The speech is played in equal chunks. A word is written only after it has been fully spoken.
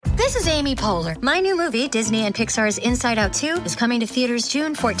This is Amy Poehler. My new movie, Disney and Pixar's Inside Out 2, is coming to theaters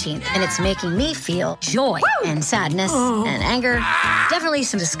June 14th, and it's making me feel joy and sadness and anger, definitely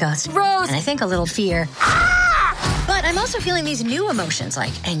some disgust, and I think a little fear. But I'm also feeling these new emotions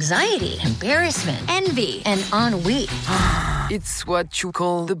like anxiety, embarrassment, envy, and ennui. It's what you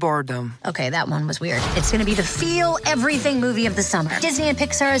call the boredom. Okay, that one was weird. It's gonna be the feel everything movie of the summer. Disney and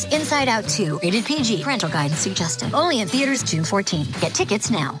Pixar's Inside Out 2, rated PG, parental guidance suggested. Only in theaters June 14th. Get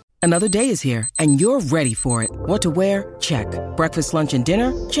tickets now. Another day is here, and you're ready for it. What to wear? Check. Breakfast, lunch, and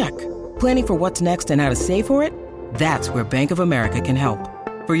dinner? Check. Planning for what's next and how to save for it? That's where Bank of America can help.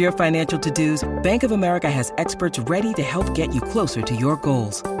 For your financial to-dos, Bank of America has experts ready to help get you closer to your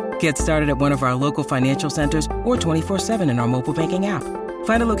goals. Get started at one of our local financial centers or 24/7 in our mobile banking app.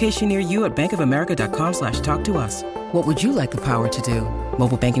 Find a location near you at bankofamerica.com/talktous. What would you like the power to do?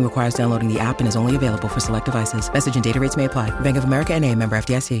 Mobile banking requires downloading the app and is only available for select devices. Message and data rates may apply. Bank of America NA, member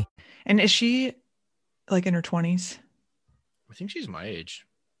FDIC. And is she like in her 20s? I think she's my age.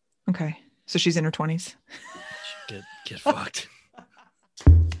 Okay. So she's in her 20s. Get fucked.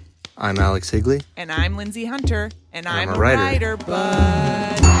 I'm Alex Higley. And I'm Lindsay Hunter. And I'm a writer. writer,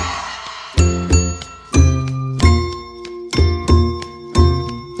 bud.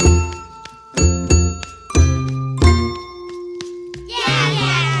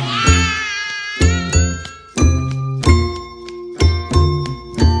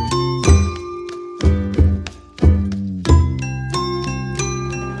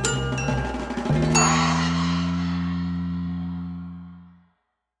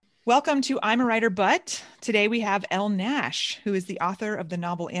 Welcome to I'm a Writer, But today we have Elle Nash, who is the author of the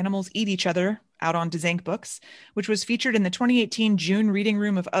novel Animals Eat Each Other, out on Dzanc Books, which was featured in the 2018 June reading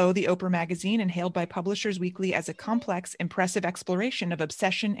room of O, the Oprah magazine, and hailed by Publishers Weekly as a complex, impressive exploration of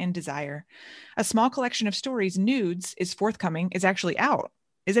obsession and desire. A small collection of stories, Nudes, is forthcoming, is actually out.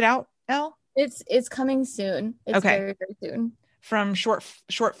 Is it out, Elle? It's coming soon. It's okay. Very, very soon. From Short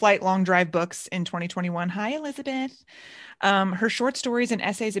Flight, Long Drive Books in 2021. Hi, Elizabeth. Her short stories and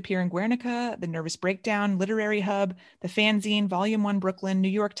essays appear in Guernica, The Nervous Breakdown, Literary Hub, The Fanzine, Volume 1 Brooklyn, New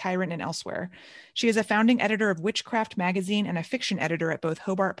York Tyrant, and elsewhere. She is a founding editor of Witchcraft magazine and a fiction editor at both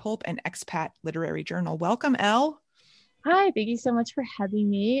Hobart Pulp and Expat Literary Journal. Welcome, Elle. Hi, thank you so much for having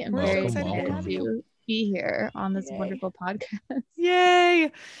me. I'm very excited excited to be here on this wonderful podcast.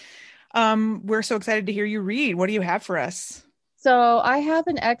 Yay. We're so excited to hear you read. What do you have for us? So I have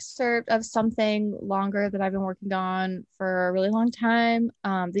an excerpt of something longer that I've been working on for a really long time.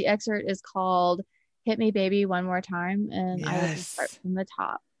 The excerpt is called Hit Me Baby One More Time, and I will just start from the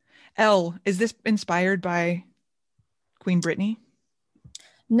top. Elle, is this inspired by Queen Brittany?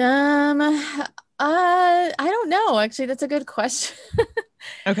 I don't know. Actually, that's a good question.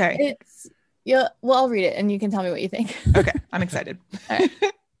 Okay. Well, I'll read it and you can tell me what you think. Okay, I'm excited. All right.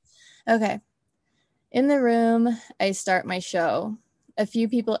 Okay. In the room, I start my show. A few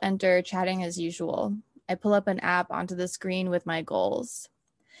people enter, chatting as usual. I pull up an app onto the screen with my goals.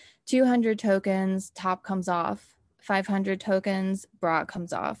 200 tokens, top comes off. 500 tokens, bra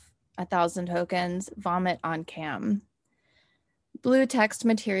comes off. 1,000 tokens, vomit on cam. Blue text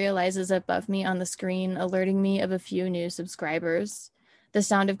materializes above me on the screen, alerting me of a few new subscribers. The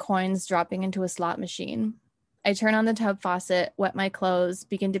sound of coins dropping into a slot machine. I turn on the tub faucet, wet my clothes,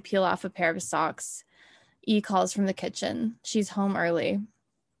 begin to peel off a pair of socks. E calls from the kitchen. She's home early.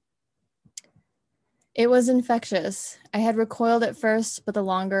 It was infectious. I had recoiled at first, but the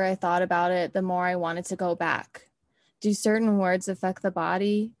longer I thought about it, the more I wanted to go back. Do certain words affect the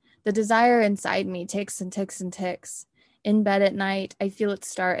body? The desire inside me ticks and ticks and ticks. In bed at night, I feel it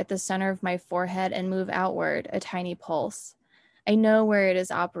start at the center of my forehead and move outward, a tiny pulse. I know where it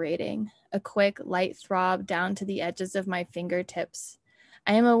is operating, a quick, light throb down to the edges of my fingertips.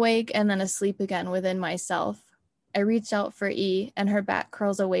 I am awake and then asleep again within myself. I reach out for E, and her back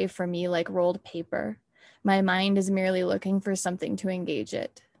curls away from me like rolled paper. My mind is merely looking for something to engage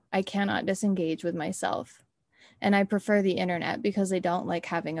it. I cannot disengage with myself. And I prefer the internet because I don't like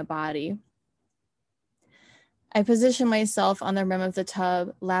having a body. I position myself on the rim of the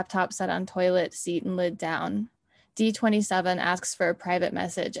tub, laptop set on toilet, seat and lid down. D27 asks for a private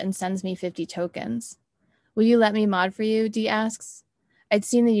message and sends me 50 tokens. Will you let me mod for you? D asks. I'd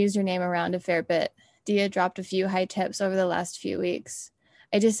seen the username around a fair bit. D had dropped a few high tips over the last few weeks.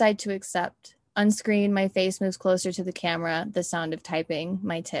 I decide to accept. On screen, my face moves closer to the camera, the sound of typing,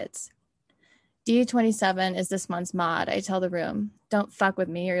 my tits. D27 is this month's mod, I tell the room. Don't fuck with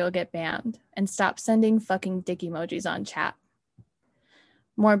me or you'll get banned. And stop sending fucking dick emojis on chat.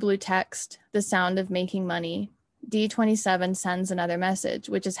 More blue text, the sound of making money. D27 sends another message,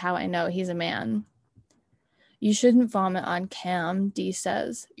 which is how I know he's a man. You shouldn't vomit on cam, Dee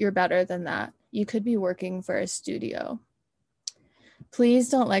says. You're better than that. You could be working for a studio. Please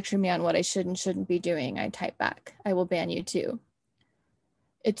don't lecture me on what I should and shouldn't be doing, I type back. I will ban you too.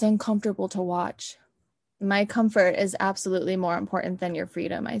 It's uncomfortable to watch. My comfort is absolutely more important than your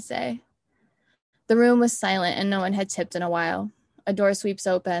freedom, I say. The room was silent and no one had tipped in a while. A door sweeps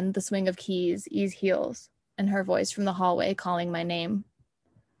open, the swing of keys, ease heels, and her voice from the hallway calling my name.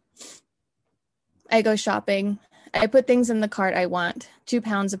 I go shopping. I put things in the cart I want. 2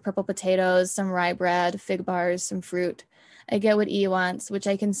 pounds of purple potatoes, some rye bread, fig bars, some fruit. I get what E wants, which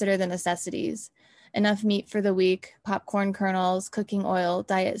I consider the necessities. Enough meat for the week, popcorn kernels, cooking oil,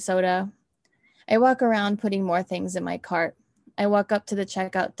 diet soda. I walk around putting more things in my cart. I walk up to the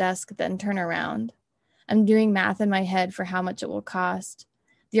checkout desk, then turn around. I'm doing math in my head for how much it will cost.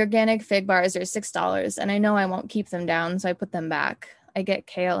 The organic fig bars are $6, and I know I won't keep them down, so I put them back. I get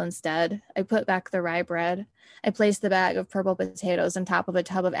kale instead. I put back the rye bread. I place the bag of purple potatoes on top of a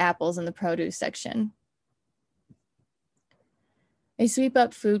tub of apples in the produce section. I sweep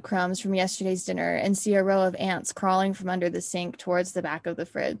up food crumbs from yesterday's dinner and see a row of ants crawling from under the sink towards the back of the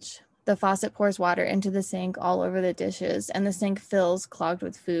fridge. The faucet pours water into the sink all over the dishes, and the sink fills, clogged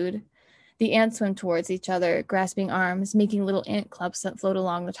with food. The ants swim towards each other, grasping arms, making little ant clumps that float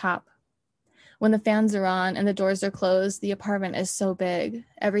along the top. When the fans are on and the doors are closed, the apartment is so big.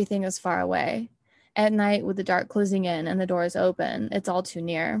 Everything is far away. At night, with the dark closing in and the doors open, it's all too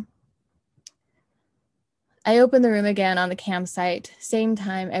near. I open the room again on the campsite, same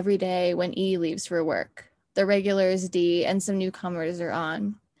time every day when E leaves for work. The regulars, D, and some newcomers are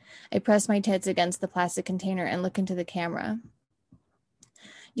on. I press my tits against the plastic container and look into the camera.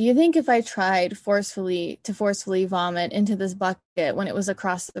 Do you think if I tried forcefully vomit into this bucket when it was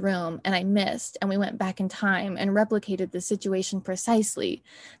across the room and I missed and we went back in time and replicated the situation precisely,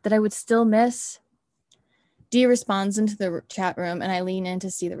 that I would still miss? D responds into the chat room and I lean in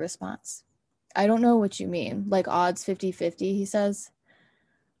to see the response. I don't know what you mean, like odds 50-50, he says.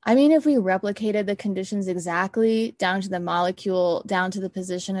 I mean, if we replicated the conditions exactly, down to the molecule, down to the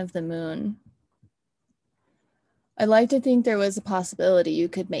position of the moon. I'd like to think there was a possibility you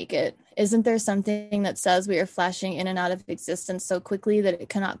could make it. Isn't there something that says we are flashing in and out of existence so quickly that it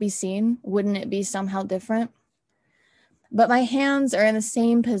cannot be seen? Wouldn't it be somehow different? But my hands are in the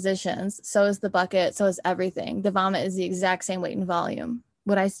same positions. So is the bucket. So is everything. The vomit is the exact same weight and volume.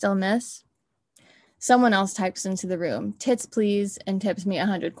 Would I still miss? Someone else types into the room, tits please, and tips me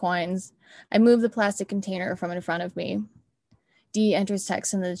 100 coins. I move the plastic container from in front of me. D enters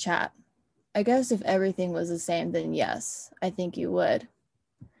text in the chat. I guess if everything was the same, then yes, I think you would.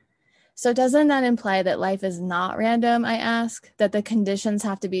 So doesn't that imply that life is not random, I ask? That the conditions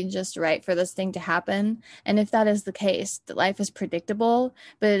have to be just right for this thing to happen? And if that is the case, that life is predictable,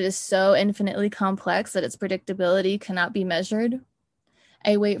 but it is so infinitely complex that its predictability cannot be measured?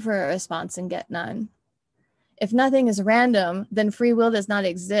 I wait for a response and get none. If nothing is random, then free will does not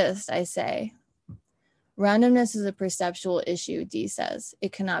exist, I say. Randomness is a perceptual issue, D says.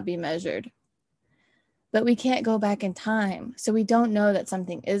 It cannot be measured. But we can't go back in time, so we don't know that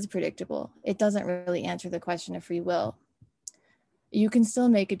something is predictable. It doesn't really answer the question of free will. You can still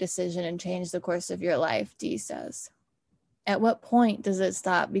make a decision and change the course of your life, D says. At what point does it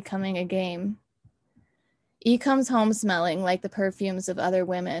stop becoming a game? E comes home smelling like the perfumes of other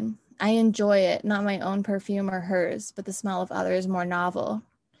women. I enjoy it, not my own perfume or hers, but the smell of others more novel.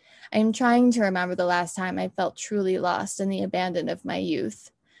 I am trying to remember the last time I felt truly lost in the abandon of my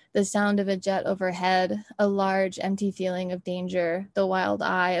youth. The sound of a jet overhead, a large, empty feeling of danger, the wild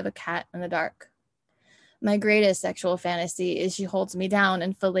eye of a cat in the dark. My greatest sexual fantasy is she holds me down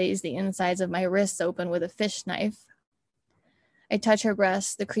and fillets the insides of my wrists open with a fish knife. I touch her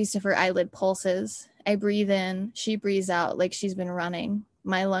breast, the crease of her eyelid pulses. I breathe in, she breathes out like she's been running.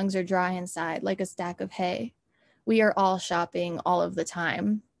 My lungs are dry inside like a stack of hay. We are all shopping all of the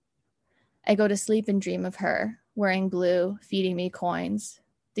time. I go to sleep and dream of her, wearing blue, feeding me coins.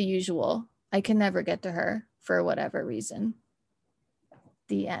 The usual. I can never get to her for whatever reason.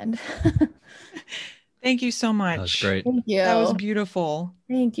 The end. Thank you so much. That was great. Thank you. That was beautiful.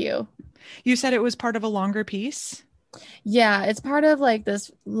 Thank you. You said it was part of a longer piece? Yeah, it's part of like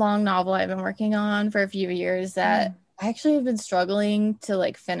this long novel I've been working on for a few years that I actually have been struggling to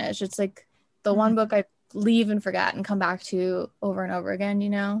like finish. It's like the one book I leave and forget and come back to over and over again, you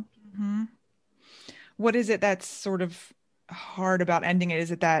know? Mm-hmm. What is it that's sort of hard about ending it?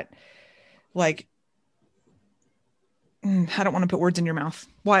 Is it that like I don't want to put words in your mouth.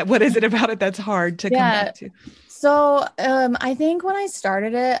 What is it about it that's hard to come back to? So I think when I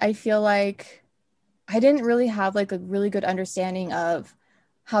started it, I feel like I didn't really have like a really good understanding of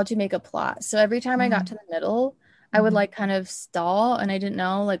how to make a plot. So every time I got to the middle, I would like kind of stall, and I didn't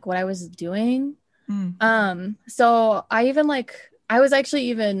know like what I was doing. So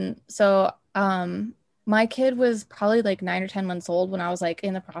my kid was probably like 9 or 10 months old when I was like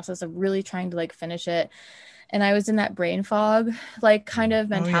in the process of really trying to like finish it. And I was in that brain fog, like kind of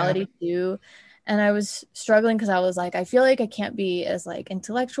mentality too. And I was struggling because I was like, I feel like I can't be as like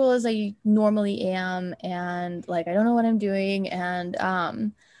intellectual as I normally am. And like, I don't know what I'm doing. And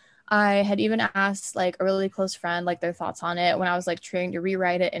I had even asked like a really close friend, like their thoughts on it when I was like trying to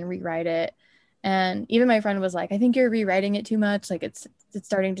rewrite it and rewrite it. And even my friend was like, I think you're rewriting it too much. Like it's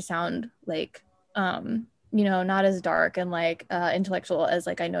starting to sound like, not as dark and like intellectual as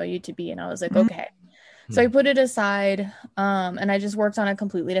like I know you to be. And I was like, okay. So I put it aside and I just worked on a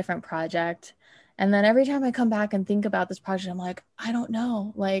completely different project. And then every time I come back and think about this project, I'm like, I don't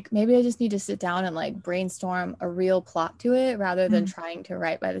know, like maybe I just need to sit down and like brainstorm a real plot to it rather than trying to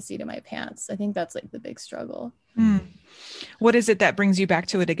write by the seat of my pants. I think that's like the big struggle. What is it that brings you back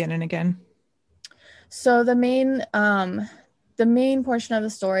to it again and again? So the main portion of the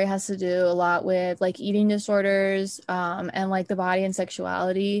story has to do a lot with like eating disorders and like the body and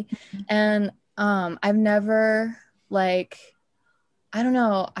sexuality. And I've never like, I don't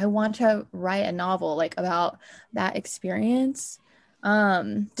know, I want to write a novel like about that experience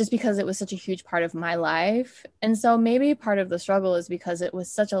just because it was such a huge part of my life. And so maybe part of the struggle is because it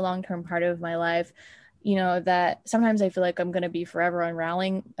was such a long-term part of my life, that sometimes I feel like I'm going to be forever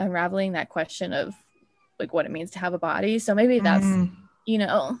unraveling that question of like what it means to have a body. So maybe that's,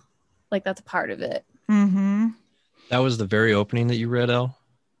 like that's a part of it. That was the very opening that you read, Elle?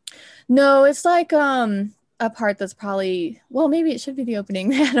 No, it's like a part that's probably, well, maybe it should be the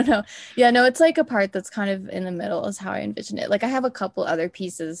opening. I don't know. Yeah, no, it's like a part that's kind of in the middle is how I envision it. Like I have a couple other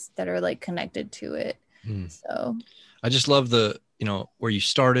pieces that are like connected to it. So I just love the, where you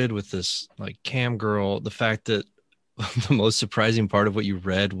started with this like cam girl, the fact that the most surprising part of what you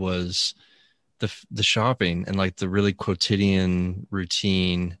read was the shopping and like the really quotidian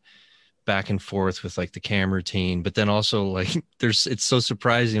routine back and forth with like the cam routine, but then also like it's so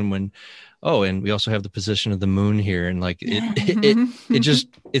surprising when and we also have the position of the moon here, and like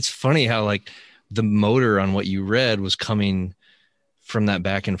it's funny how like the motor on what you read was coming from that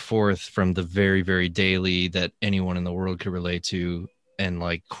back and forth from the very, very daily that anyone in the world could relate to, and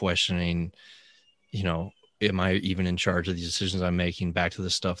like questioning, am I even in charge of these decisions I'm making, back to the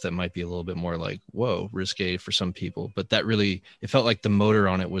stuff that might be a little bit more like, whoa, risque for some people. But that really, it felt like the motor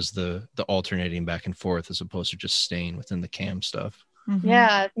on it was the alternating back and forth as opposed to just staying within the cam stuff.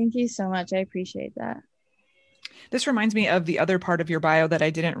 Yeah, thank you so much. I appreciate that. This reminds me of the other part of your bio that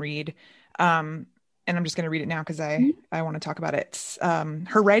I didn't read. And I'm just going to read it now because I want to talk about it.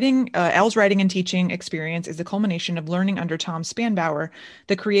 Her writing, Elle's writing and teaching experience is a culmination of learning under Tom Spanbauer,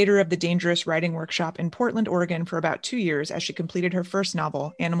 the creator of the Dangerous Writing Workshop in Portland, Oregon, for about 2 years as she completed her first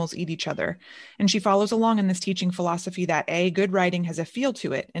novel, Animals Eat Each Other. And she follows along in this teaching philosophy that A, good writing has a feel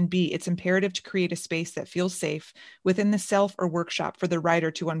to it, and B, it's imperative to create a space that feels safe within the self or workshop for the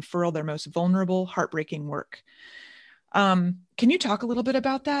writer to unfurl their most vulnerable, heartbreaking work. Can you talk a little bit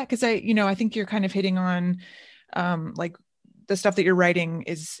about that? Because I think you're kind of hitting on like the stuff that you're writing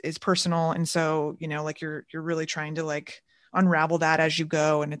is personal, and so like you're really trying to like unravel that as you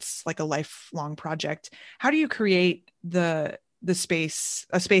go, and it's like a lifelong project. How do you create a space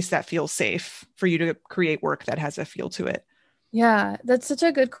that feels safe for you to create work that has a feel to it? Yeah, that's such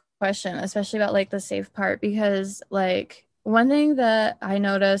a good question, especially about like the safe part, because like one thing that I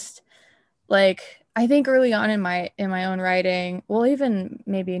noticed, like I think early on in my own writing, well, even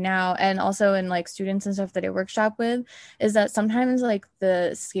maybe now, and also in like students and stuff that I workshop with, is that sometimes like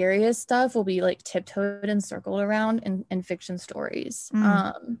the scariest stuff will be like tiptoed and circled around in fiction stories.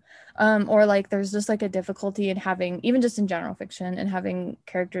 Or like there's just like a difficulty in having, even just in general fiction, and having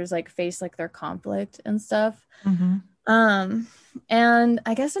characters like face like their conflict and stuff. And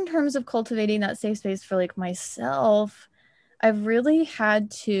I guess in terms of cultivating that safe space for like myself, I've really had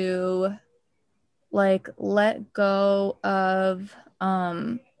to like let go of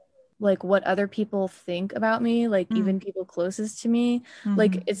like what other people think about me, like even people closest to me.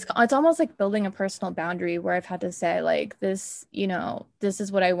 Like it's almost like building a personal boundary where I've had to say like this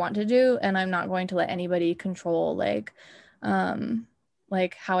is what I want to do, and I'm not going to let anybody control like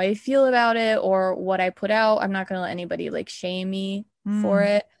how I feel about it or what I put out. I'm not going to let anybody like shame me for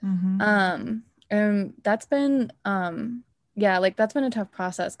it. And that's been that's been a tough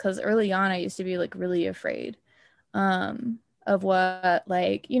process, because early on I used to be like really afraid of what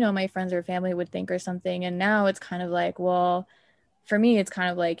like my friends or family would think or something, and now it's kind of like, well, for me, it's kind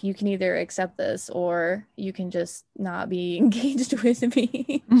of like you can either accept this or you can just not be engaged with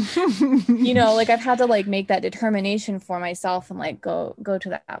me. You know, like I've had to like make that determination for myself and like go to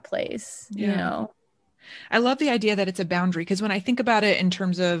that place, you know. I love the idea that it's a boundary, because when I think about it in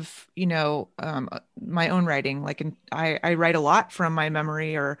terms of, you know, my own writing, like I write a lot from my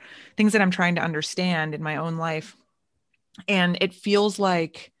memory or things that I'm trying to understand in my own life. And it feels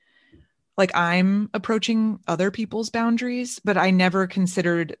like I'm approaching other people's boundaries, but I never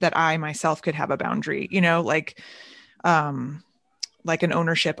considered that I myself could have a boundary, you know, like an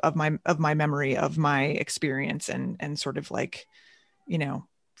ownership of my memory, of my experience, and sort of like, you know,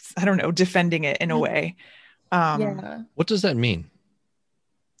 I don't know, defending it in a way. What does that mean?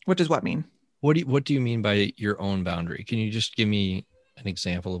 What does what mean? What do you mean by your own boundary? Can you just give me an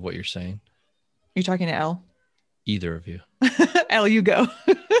example of what you're saying? Are you talking to Elle? Either of you. Elle, you go.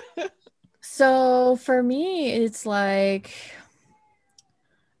 So for me, it's like,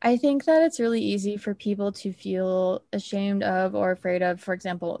 I think that it's really easy for people to feel ashamed of or afraid of, for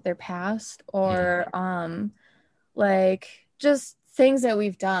example, their past, or like just things that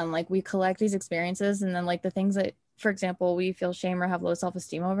we've done. Like we collect these experiences, and then like the things that, for example, we feel shame or have low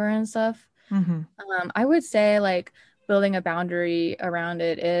self-esteem over and stuff. I would say like building a boundary around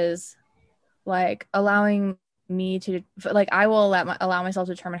it is like allowing me to, like, I will allow myself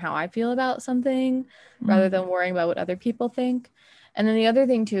to determine how I feel about something rather than worrying about what other people think. And then the other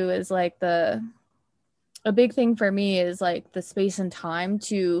thing too is like a big thing for me is like the space and time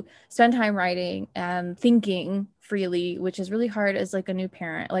to spend time writing and thinking freely, which is really hard as like a new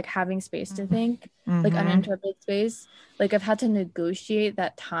parent, like having space to think, like uninterrupted space. Like I've had to negotiate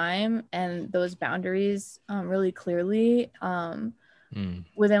that time and those boundaries really clearly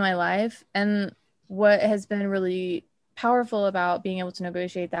within my life. And what has been really powerful about being able to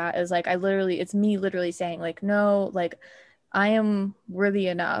negotiate that is like it's me literally saying like, no, like I am worthy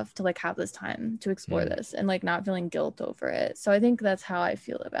enough to like have this time to explore this, and like not feeling guilt over it. So I think that's how I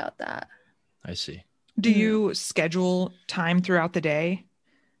feel about that. I see. Do you schedule time throughout the day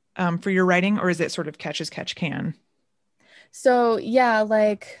for your writing, or is it sort of catch as catch can? So yeah,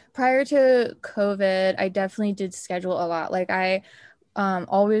 like prior to COVID, I definitely did schedule a lot. Like I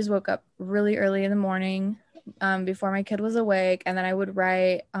always woke up really early in the morning before my kid was awake, and then I would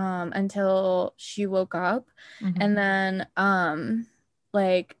write until she woke up, and then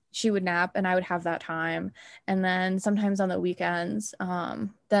like she would nap and I would have that time, and then sometimes on the weekends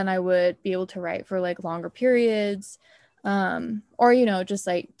then I would be able to write for like longer periods, or you know, just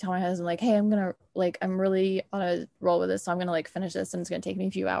like tell my husband like, hey, I'm really on a roll with this, so I'm gonna like finish this and it's gonna take me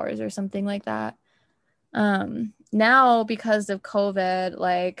a few hours or something like that. Now because of COVID,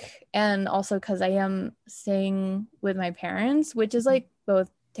 like, and also because I am staying with my parents, which is like both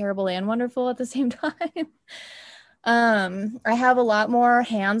terrible and wonderful at the same time. I have a lot more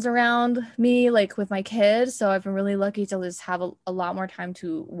hands around me, like with my kids. So I've been really lucky to just have a lot more time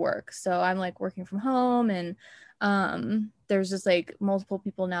to work. So I'm like working from home, and there's just like multiple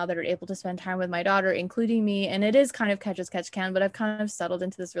people now that are able to spend time with my daughter, including me. And it is kind of catch as catch can, but I've kind of settled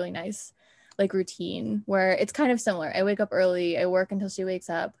into this really nice like routine where it's kind of similar. I wake up early, I work until she wakes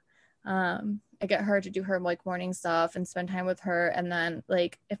up. I get her to do her like morning stuff and spend time with her. And then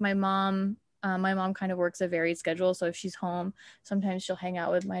like if my mom kind of works a varied schedule. So if she's home, sometimes she'll hang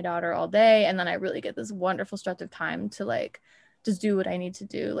out with my daughter all day. And then I really get this wonderful stretch of time to like just do what I need to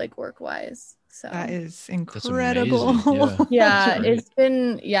do, like work wise. So that is incredible. It's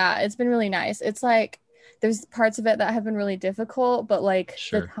been really nice. It's like there's parts of it that have been really difficult, but like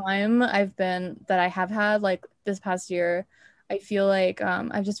the time that I have had like this past year, I feel like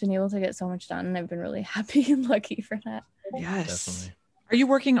I've just been able to get so much done, and I've been really happy and lucky for that. Yes. Definitely. Are you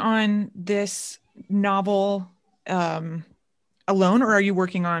working on this novel alone, or are you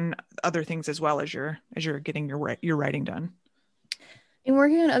working on other things as well as you're getting your writing done? I'm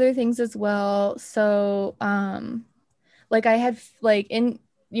working on other things as well. So like I had like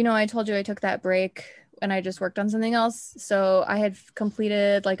I told you I took that break and I just worked on something else. So I had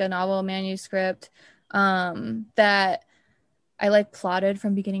completed like a novel manuscript that I like plotted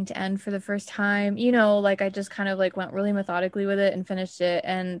from beginning to end for the first time, like I just kind of like went really methodically with it and finished it.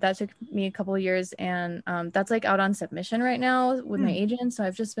 And that took me a couple of years, and that's like out on submission right now with my agent. So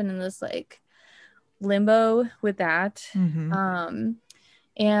I've just been in this like limbo with that.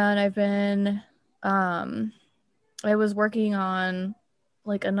 And I've been, I was working on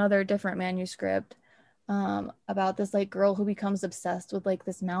like another different manuscript about this like girl who becomes obsessed with like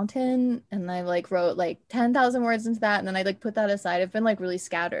this mountain, and I like wrote like 10,000 words into that, and then I like put that aside. I've been like really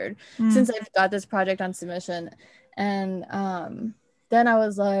scattered since I've got this project on submission, and then I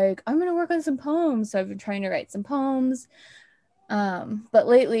was like, I'm gonna work on some poems. So I've been trying to write some poems, But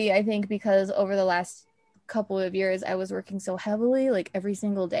lately, I think because over the last couple of years, I was working so heavily, like every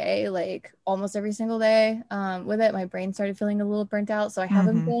single day, like almost every single day, with it, my brain started feeling a little burnt out. So I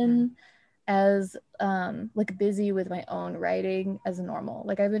haven't been as like busy with my own writing as normal.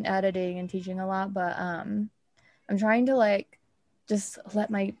 Like I've been editing and teaching a lot, but I'm trying to like just let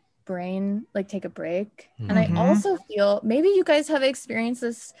my brain like take a break. And I also feel, maybe you guys have experienced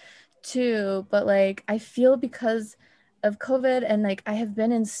this too, but like I feel because of COVID and like I have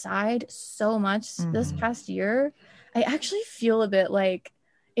been inside so much this past year, I actually feel a bit like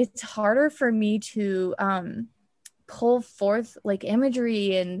it's harder for me to pull forth like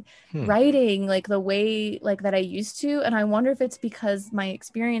imagery and writing like the way like that I used to. And I wonder if it's because my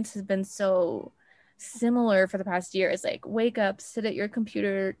experience has been so similar for the past year. It's like wake up, sit at your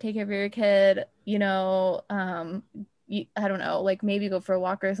computer, take care of your kid, you know, I don't know, like maybe go for a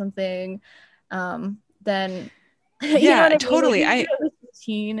walk or something. Then yeah, totally. Like,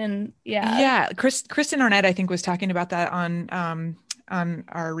 routine and Kristen Arnett, I think, was talking about that on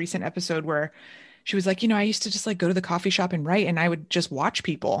our recent episode where she was like, you know, I used to just like go to the coffee shop and write, and I would just watch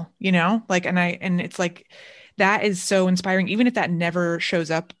people, you know, like, and it's like, that is so inspiring. Even if that never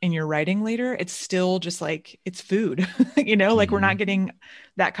shows up in your writing later, it's still just like, it's food, you know, like we're not getting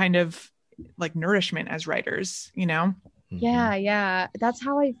that kind of like nourishment as writers, you know? Yeah, that's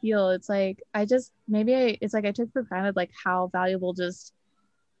how I feel. It's like it's like I took for granted like how valuable just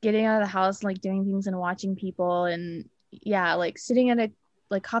getting out of the house and like doing things and watching people and like sitting at a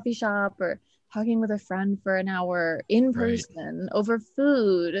like coffee shop or talking with a friend for an hour in person over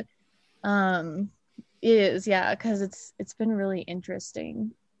food is because it's been really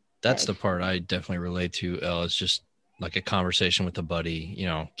interesting. That's the part I definitely relate to. It's just like a conversation with a buddy, you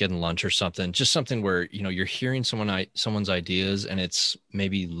know, getting lunch or something, just something where, you know, you're hearing someone's ideas and it's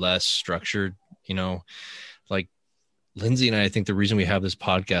maybe less structured, you know, like Lindsay and I think the reason we have this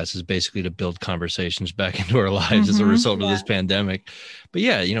podcast is basically to build conversations back into our lives as a result of this pandemic. But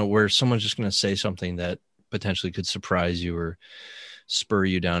yeah, you know, where someone's just going to say something that potentially could surprise you or spur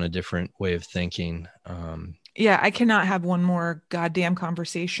you down a different way of thinking. I cannot have one more goddamn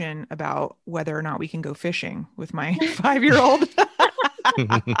conversation about whether or not we can go fishing with my 5-year-old. Oh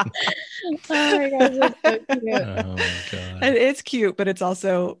my gosh, that's so cute. Oh my God. And it's cute, but it's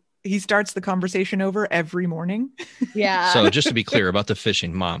also, he starts the conversation over every morning. Yeah. So just to be clear about the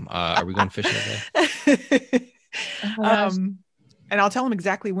fishing, Mom, are we going fishing today? And I'll tell him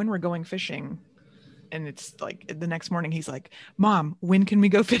exactly when we're going fishing. And it's like the next morning, he's like, Mom, when can we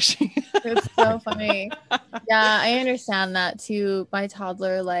go fishing? It's so funny. Yeah, I understand that too. My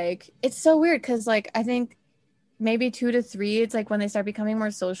toddler, like, it's so weird because, like, I think maybe 2 to 3, it's like when they start becoming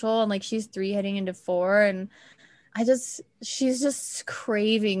more social, and like she's 3 heading into 4, and she's just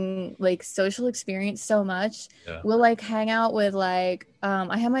craving like social experience so much. We'll like hang out with like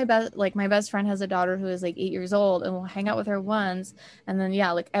I have my best friend has a daughter who is like 8 years old, and we'll hang out with her once, and then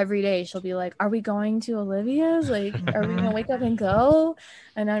like every day she'll be like, are we going to Olivia's, like are we gonna wake up and go?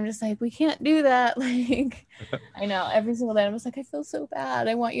 And I'm just like, we can't do that. Like I know, every single day I'm just like, I feel so bad,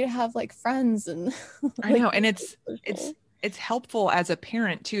 I want you to have like friends. And like, I know, and it's helpful as a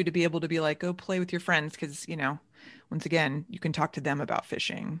parent too to be able to be like, go play with your friends, because you know, once again, you can talk to them about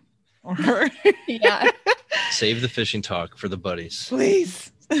fishing. Or save the fishing talk for the buddies,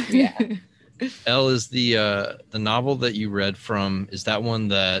 please. Yeah. Elle, is the novel that you read from, is that one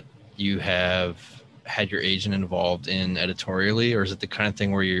that you have had your agent involved in editorially, or is it the kind of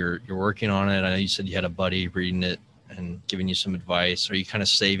thing where you're working on it? I know you said you had a buddy reading it and giving you some advice. Are you kind of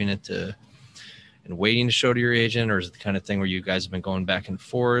saving it and waiting to show to your agent, or is it the kind of thing where you guys have been going back and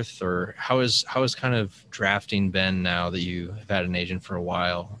forth, or how is kind of drafting been now that you have had an agent for a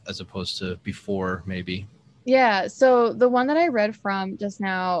while as opposed to before maybe? Yeah, so the one that I read from just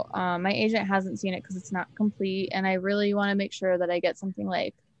now, my agent hasn't seen it because it's not complete, and I really want to make sure that I get something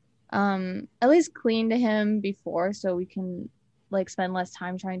like at least clean to him before, so we can like spend less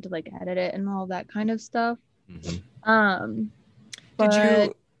time trying to like edit it and all that kind of stuff.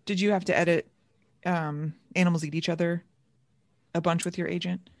 Did you have to edit Animals Eat Each Other a bunch with your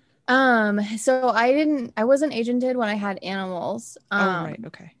agent? So I wasn't agented when I had Animals. Right.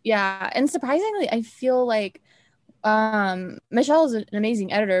 Okay. Yeah. And surprisingly, I feel like Michelle is an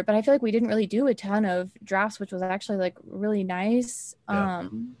amazing editor, but I feel like we didn't really do a ton of drafts, which was actually like really nice. But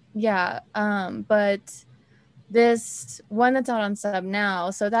this one that's out on sub now,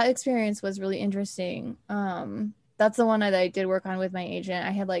 so that experience was really interesting. That's the one that I did work on with my agent.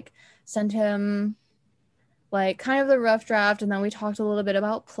 I had like sent him like kind of the rough draft, and then we talked a little bit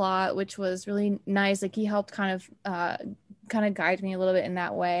about plot, which was really nice. Like he helped kind of guide me a little bit in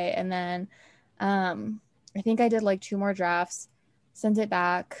that way. And then I think I did like 2 more drafts, sent it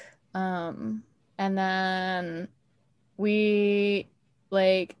back. And then we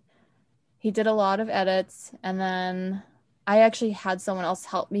like, he did a lot of edits, and then I actually had someone else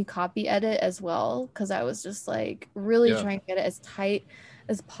help me copy edit as well, because I was just like really trying to get it as tight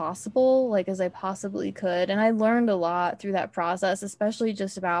as possible, like as I possibly could. And I learned a lot through that process, especially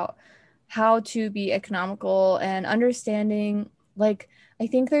just about how to be economical and understanding, like, I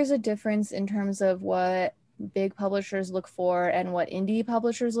think there's a difference in terms of what big publishers look for and what indie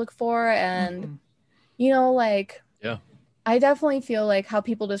publishers look for. And you know, like, I definitely feel like how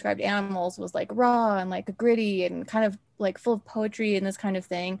people described Animals was like raw and like gritty and kind of like full of poetry and this kind of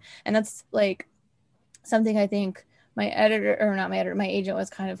thing. And that's like something I think my editor, or not my editor, my agent was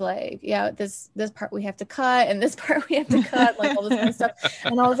kind of like, yeah, this part we have to cut, and this part we have to cut, like all this kind of stuff.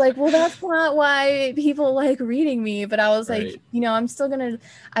 And I was like, well, that's not why people like reading me. But I was like, you know, I'm still gonna,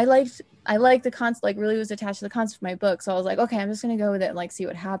 I liked the concept, like really was attached to the concept of my book. So I was like, okay, I'm just gonna go with it and like see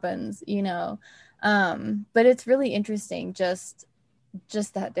what happens, you know. But it's really interesting, just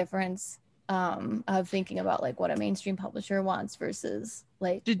that difference of thinking about like what a mainstream publisher wants versus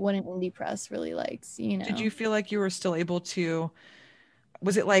like what an indie press really likes, you know. Did you feel like you were still able to,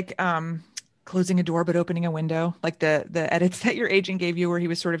 was it like closing a door but opening a window, like the edits that your agent gave you, where he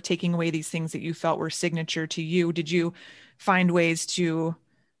was sort of taking away these things that you felt were signature to you? Did you find ways to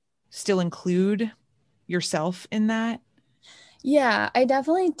still include yourself in that? Yeah, I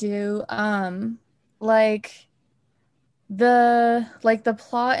definitely do. Like the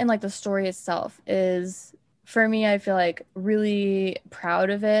plot and like the story itself is, for me, I feel like really proud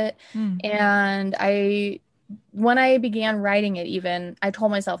of it. And when I began writing it, even I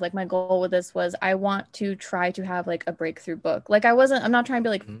told myself like my goal with this was I want to try to have like a breakthrough book. Like I'm not trying to be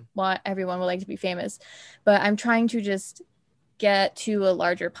like what everyone would like to be famous, but I'm trying to just get to a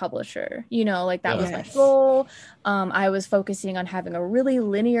larger publisher, you know, like that was my goal. I was focusing on having a really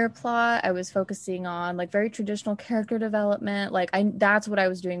linear plot. I was focusing on like very traditional character development. Like that's what I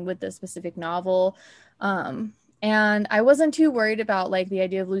was doing with this specific novel. And I wasn't too worried about like the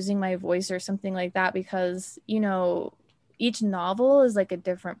idea of losing my voice or something like that, because, you know, each novel is like a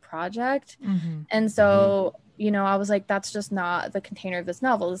different project. And so, you know, I was like, that's just not the container of this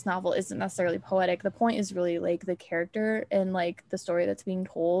novel. This novel isn't necessarily poetic. The point is really like the character and like the story that's being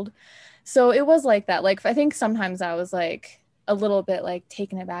told. So it was like that. Like, I think sometimes I was like a little bit like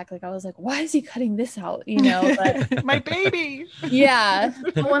taken aback. Like I was like, why is he cutting this out? You know, but my baby. Yeah.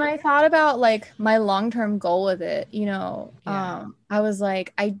 But when I thought about like my long-term goal with it, you know, I was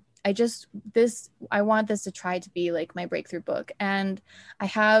like, I want this to try to be like my breakthrough book. And I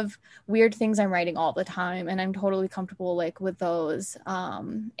have weird things I'm writing all the time, and I'm totally comfortable like with those.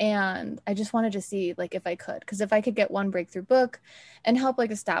 And I just wanted to see like if I could, because if I could get one breakthrough book and help like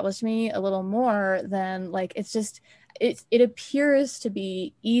establish me a little more, then like it appears to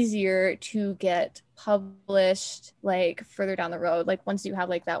be easier to get published like further down the road, like once you have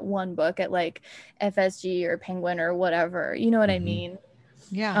like that one book at like FSG or Penguin or whatever, you know what I mean?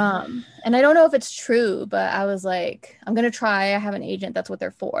 Yeah. And I don't know if it's true, but I was like, I'm gonna try. I have an agent. That's what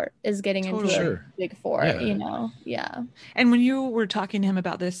they're for, is getting into a big four, you know? Yeah. And when you were talking to him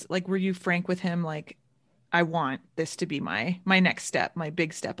about this, like, were you frank with him? Like, I want this to be my next step, my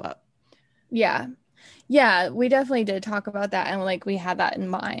big step up. Yeah. Yeah, we definitely did talk about that, and like we had that in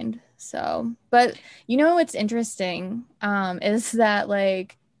mind. So, but you know what's interesting is that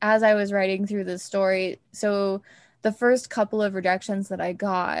like as I was writing through the story, so the first couple of rejections that I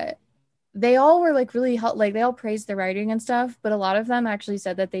got, they all were like really like they all praised the writing and stuff, but a lot of them actually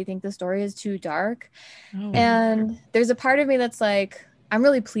said that they think the story is too dark. And there's a part of me that's like, I'm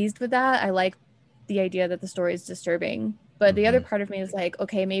really pleased with that. I like the idea that the story is disturbing, but the other part of me is like,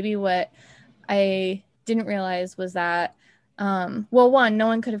 okay, maybe what I didn't realize was that well, one, no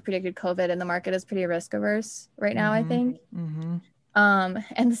one could have predicted COVID, and the market is pretty risk averse right now, I think.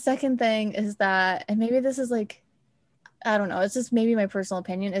 And the second thing is that, and maybe this is like, I don't know, it's just maybe my personal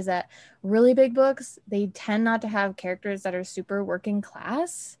opinion, is that really big books, they tend not to have characters that are super working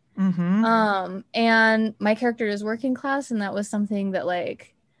class. And my character is working class, and that was something that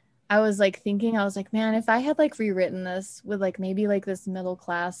like I was like thinking, I was like, man, if I had like rewritten this with like maybe like this middle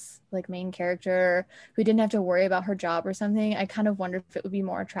class like main character who didn't have to worry about her job or something, I kind of wonder if it would be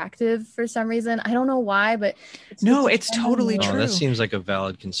more attractive for some reason. I don't know why, but it's totally true. That seems like a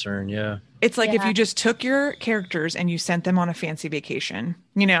valid concern. Yeah. It's like if you just took your characters and you sent them on a fancy vacation,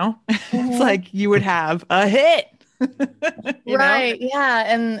 you know, it's like you would have a hit. Right.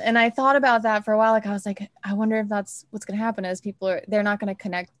 Yeah. And I thought about that for a while. Like I was like, I wonder if that's what's going to happen, is they're not going to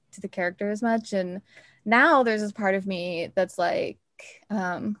connect to the character as much. And now there's this part of me that's like,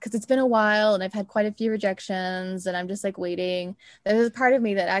 because it's been a while and I've had quite a few rejections and I'm just like waiting. There's a part of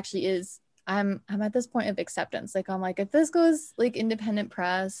me that actually is, I'm at this point of acceptance. Like, I'm like, if this goes like independent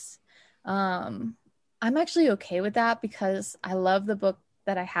press, I'm actually okay with that because I love the book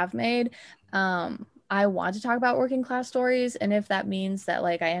that I have made. I want to talk about working class stories. And if that means that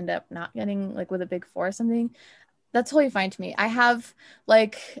like I end up not getting like with a big four or something, that's totally fine to me. I have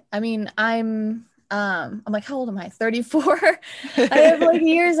like, I mean, I'm like, how old am I? 34. I have like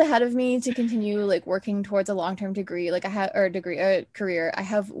years ahead of me to continue like working towards a long-term degree. Like I have, or career. I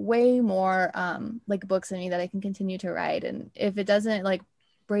have way more like books in me that I can continue to write. And if it doesn't like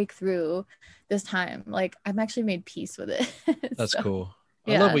break through this time, like I've actually made peace with it. That's So, cool.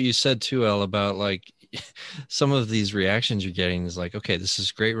 I yeah. love what you said too, Elle, about like some of these reactions you're getting is like, okay, this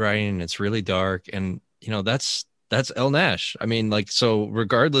is great writing. It's really dark. And, you know, that's Elle Nash. I mean, like, so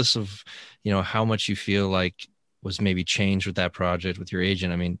regardless of, you know, how much you feel like was maybe changed with that project with your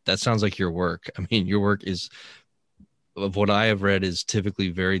agent, I mean, that sounds like your work. I mean, your work is, of what I have read, is typically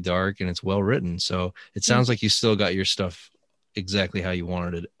very dark and it's well written. So it sounds like you still got your stuff exactly how you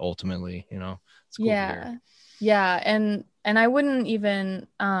wanted it ultimately, you know. It's cool to hear. Yeah. And I wouldn't even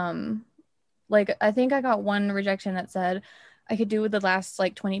like, I think I got one rejection that said I could do with the last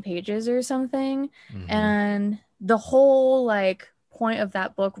like 20 pages or something. And the whole like point of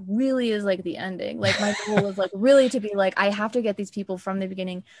that book really is like the ending. Like my goal is like really to be like, I have to get these people from the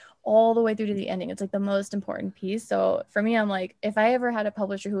beginning all the way through to the ending. It's like the most important piece. So for me, I'm like, if I ever had a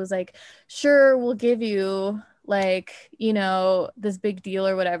publisher who was like, sure, we'll give you like, you know, this big deal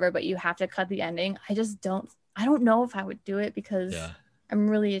or whatever, but you have to cut the ending, I don't know if I would do it because I'm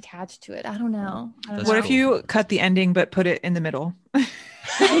really attached to it. I don't know. What if you cut the ending but put it in the middle?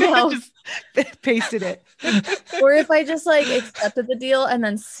 I know. Just pasted it. Or if I just like accepted the deal and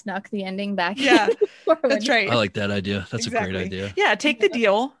then snuck the ending back. Yeah, that's right. I like that idea. That's a great idea. Yeah, take the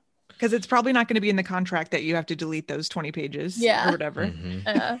deal because it's probably not going to be in the contract that you have to delete those 20 pages or whatever.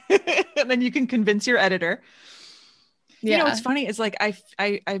 And then you can convince your editor. You know, what's funny is like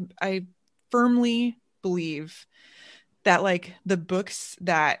I firmly believe that like the books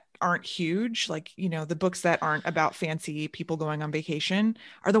that aren't huge, like, you know, the books that aren't about fancy people going on vacation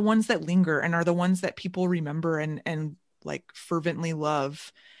are the ones that linger and are the ones that people remember and like fervently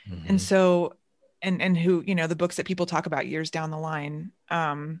love. And so, and who, you know, the books that people talk about years down the line.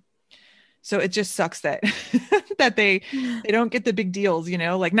 So it just sucks that that they don't get the big deals, you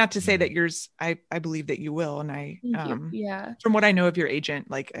know, like, not to say that yours, I believe that you will. And I, from what I know of your agent,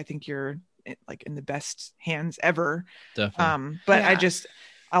 like, I think you're like in the best hands ever. Definitely. But I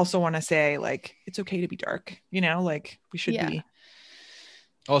also want to say, like, it's okay to be dark, you know, like we should be.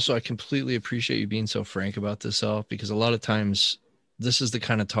 Also, I completely appreciate you being so frank about this, Elle, because a lot of times this is the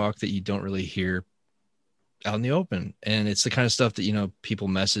kind of talk that you don't really hear out in the open. And it's the kind of stuff that, you know, people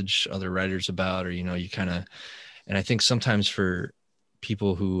message other writers about, or, you know, you kind of, and I think sometimes for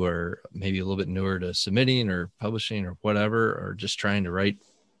people who are maybe a little bit newer to submitting or publishing or whatever, or just trying to write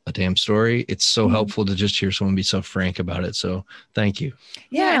a damn story, it's so helpful to just hear someone be so frank about it. So thank you.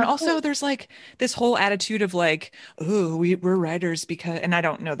 Yeah. And also there's like this whole attitude of like, oh, we're writers because, and I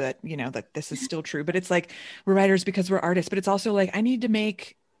don't know that, you know, that this is still true, but it's like, we're writers because we're artists, but it's also like, I need to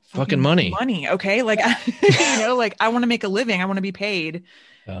make fucking money. Okay. Like, you know, like I want to make a living. I want to be paid.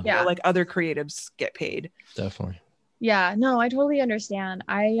 You know, like other creatives get paid. Definitely. Yeah, no, I totally understand.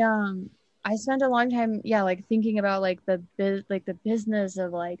 I spent a long time, like thinking about like the business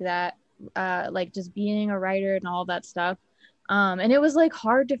of like that, like just being a writer and all that stuff. And it was like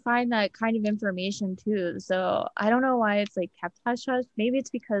hard to find that kind of information too. So I don't know why it's like kept hush hush. Maybe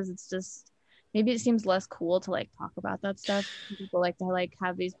it's because maybe it seems less cool to like talk about that stuff. People like to like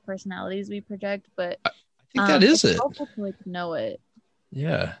have these personalities we project, but I think that is it's it. helpful to like know it.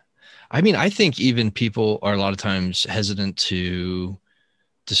 Yeah. I mean, I think even people are a lot of times hesitant to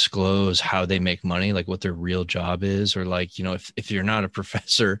disclose how they make money, like what their real job is, or like, you know, if you're not a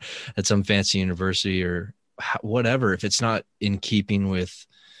professor at some fancy university or whatever, if it's not in keeping with,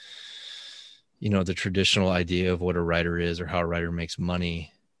 you know, the traditional idea of what a writer is or how a writer makes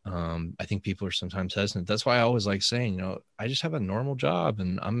money, I think people are sometimes hesitant. That's why I always like saying, you know, I just have a normal job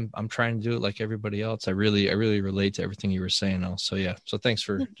and I'm trying to do it like everybody else. I really relate to everything you were saying, Elle. So yeah. So thanks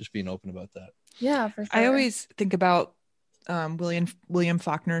for just being open about that. Yeah, for sure. I always think about William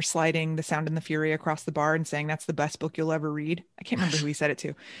Faulkner sliding The Sound and the Fury across the bar and saying that's the best book you'll ever read. I can't remember who he said it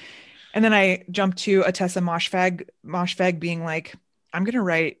to. And then I jumped to Atessa Moshfegh being like, I'm going to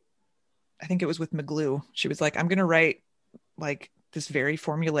write, I think it was with McGlue. She was like, I'm going to write like this very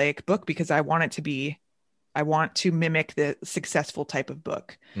formulaic book because I want to mimic the successful type of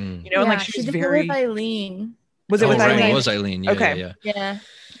book, you know, and like she was very Eileen. Was it with right, Eileen? it was Eileen. Yeah, Okay. yeah. Yeah.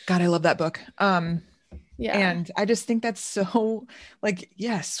 God, I love that book. Yeah. And I just think that's so like,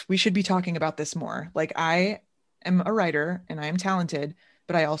 yes, we should be talking about this more. Like, I am a writer and I am talented,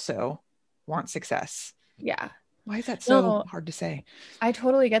 but I also want success. Yeah. Why is that so No. hard to say? I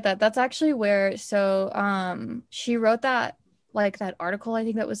totally get that. That's actually where, she wrote that, like that article, I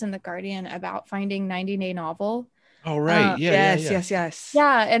think that was in The Guardian about finding 90-day novel. Oh, right. Yes.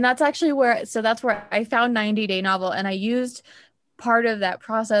 Yeah. And that's actually that's where I found 90-day novel, and I used part of that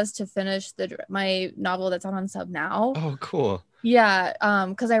process to finish my novel that's on Sub now. Oh, cool. Yeah.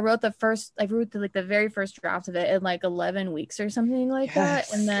 Because I wrote the very first draft of it in like 11 weeks or something like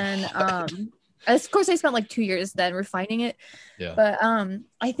that. And then, of course, I spent like 2 years then refining it. Yeah. But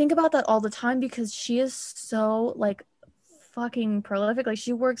I think about that all the time because she is so like fucking prolific. Like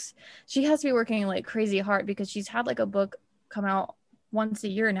she has to be working like crazy hard because she's had like a book come out once a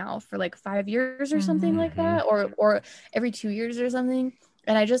year now for like 5 years or something like that, or every 2 years or something.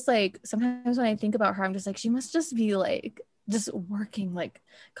 And I just like sometimes when I think about her, I'm just like, she must just be like just working like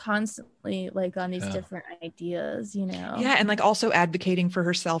constantly like on these different ideas, you know? Yeah. And like also advocating for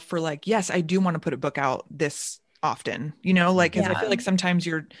herself for like, yes, I do want to put a book out this often, you know, like, cause I feel like sometimes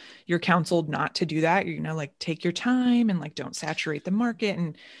you're counseled not to do that, you know, like take your time and like, don't saturate the market.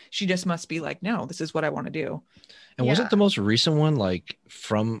 And she just must be like, no, this is what I want to do. And wasn't the most recent one like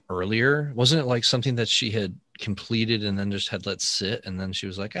from earlier? Wasn't it like something that she had completed and then just had let sit, and then she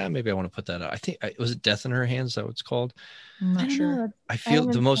was like, maybe I want to put that out? I think was it Death in Her Hands? Is that what it's called? I'm not sure. I feel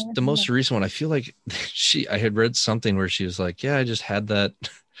the most recent one. I feel like I had read something where she was like, yeah, I just had that.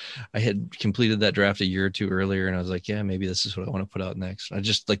 I had completed that draft a year or two earlier, and I was like, yeah, maybe this is what I want to put out next. I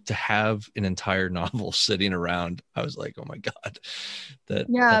just like to have an entire novel sitting around. I was like, oh my God,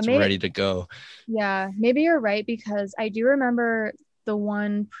 that's ready to go. Yeah, maybe you're right, because I do remember the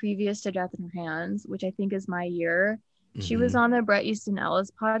one previous to Death in Her Hands, which I think is my year. She was on the Bret Easton Ellis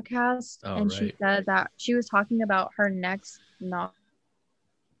podcast, and she said that she was talking about her next novel,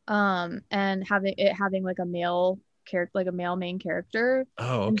 and having like a male character, like a male main character.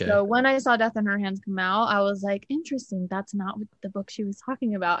 Oh, okay. And so when I saw Death in Her Hands come out, I was like, interesting, that's not what the book she was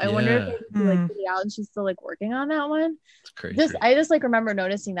talking about. I wonder if they like put it out and she's still like working on that one. It's crazy. I just like remember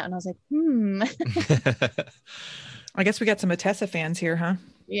noticing that, and I was like, I guess we got some Atessa fans here, huh?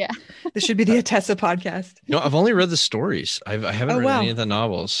 Yeah. This should be the Atessa podcast. You know, I've only read the stories. I haven't read any of the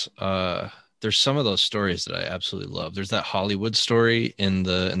novels. There's some of those stories that I absolutely love. There's that Hollywood story in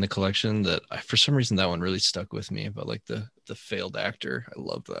the collection that for some reason that one really stuck with me, about like the failed actor. I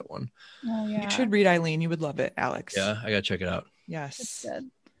loved that one. Oh yeah. You should read Eileen. You would love it, Alex. Yeah, I gotta check it out. Yes. That's good.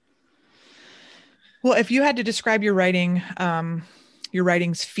 Well, if you had to describe your writing's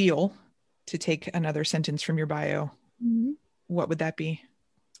feel, to take another sentence from your bio, what would that be?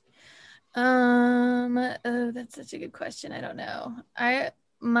 That's such a good question. I don't know.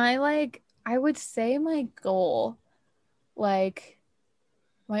 I would say my goal, like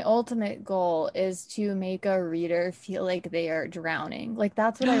my ultimate goal, is to make a reader feel like they are drowning. Like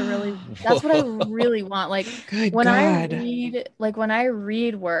that's what I really want. Like when I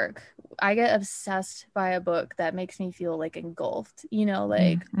read work, I get obsessed by a book that makes me feel like engulfed, you know,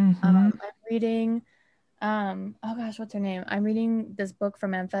 like I'm reading oh gosh, what's her name? I'm reading this book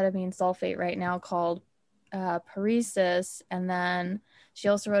from Amphetamine Sulfate right now called Paresis, and then she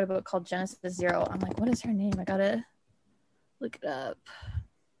also wrote a book called Genesis Zero. I'm like, what is her name? I gotta look it up.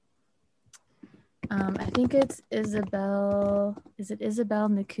 I think it's Isabel. Is it Isabel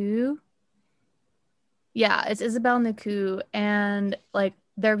Naku? Yeah, it's Isabel Naku, and like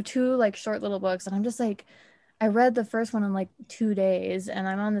they're two like short little books, and I'm just like, I read the first one in like 2 days, and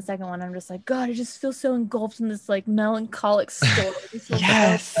I'm on the second one. I'm just like, God, I just feel so engulfed in this like melancholic story.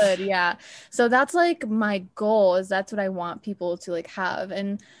 Yes. So good. Yeah. So that's like my goal, is that's what I want people to like have.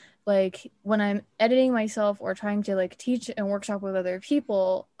 And like when I'm editing myself or trying to like teach and workshop with other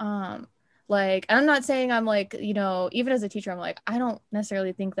people, like, I'm not saying I'm like, you know, even as a teacher, I'm like, I don't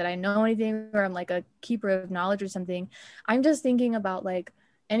necessarily think that I know anything, or I'm like a keeper of knowledge or something. I'm just thinking about like,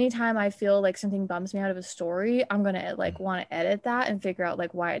 anytime I feel like something bumps me out of a story, I'm going to like want to edit that and figure out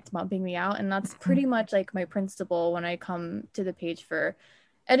like why it's bumping me out. And that's pretty much like my principle when I come to the page for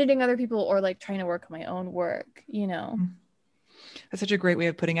editing other people or like trying to work on my own work, you know. That's such a great way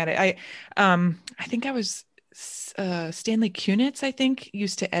of putting it. I think I was Stanley Kunitz, I think,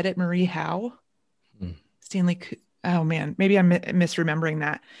 used to edit Marie Howe. Oh man, maybe I'm misremembering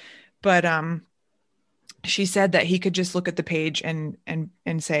that. But she said that he could just look at the page and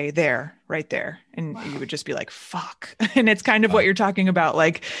say there, right there. And you would just be like, fuck. And it's kind of what you're talking about.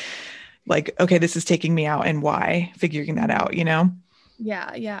 Like, okay, this is taking me out, and why, figuring that out, you know?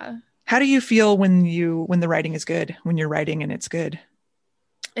 Yeah. How do you feel when the writing is good, when you're writing and it's good?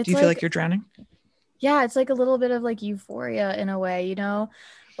 It's Do you feel like you're drowning? Yeah, it's like a little bit of like euphoria in a way, you know?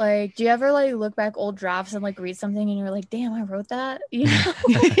 Like, do you ever like look back old drafts and like read something and you're like, damn, I wrote that? You know?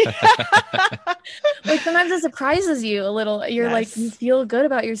 Like sometimes it surprises you a little. You're like, you feel good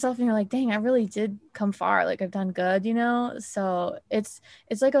about yourself and you're like, dang, I really did come far. Like I've done good, you know? So it's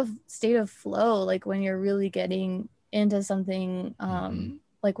like a state of flow, like when you're really getting into something,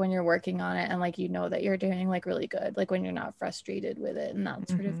 like when you're working on it and like you know that you're doing like really good, like when you're not frustrated with it and that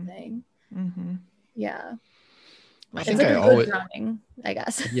sort of thing. Yeah. I It's think like I a always, good drowning, I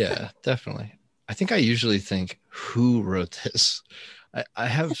guess. yeah, definitely. I think I usually think, who wrote this? I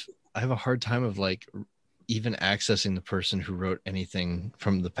have a hard time of like even accessing the person who wrote anything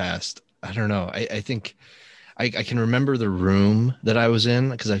from the past. I don't know. I think I can remember the room that I was in,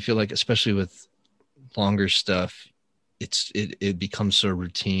 because I feel like, especially with longer stuff, it becomes so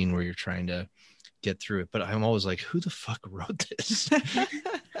routine where you're trying to get through it. But I'm always like, who the fuck wrote this?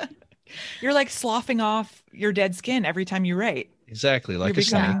 You're like sloughing off your dead skin every time you write. Exactly, like a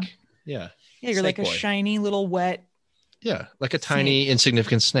snake. Yeah. Yeah, you're Snake like a boy. shiny little wet. Yeah, like a tiny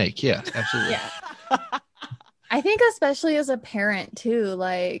insignificant snake. Yeah, absolutely. Yeah. I think especially as a parent too,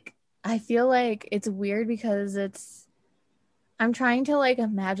 like I feel like it's weird because I'm trying to like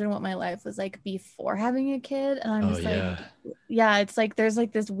imagine what my life was like before having a kid, and I'm just like, yeah, it's like there's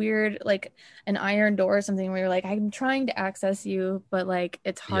like this weird like an iron door or something where you're like, I'm trying to access you, but like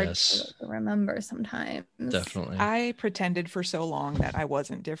it's hard to like, remember sometimes. Definitely. I pretended for so long that I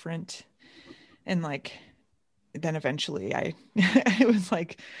wasn't different, and like then eventually it was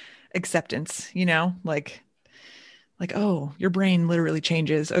like acceptance, you know, like oh, your brain literally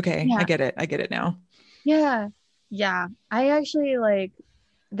changes. Okay, yeah. I get it now. Yeah, I actually like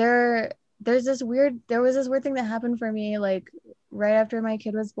there was this weird thing that happened for me like right after my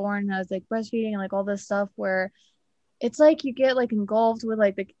kid was born, and I was like breastfeeding and like all this stuff where it's like you get like engulfed with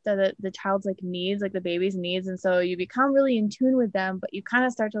like the child's like needs, like the baby's needs, and so you become really in tune with them, but you kind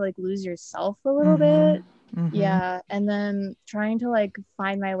of start to like lose yourself a little bit. Yeah, and then trying to like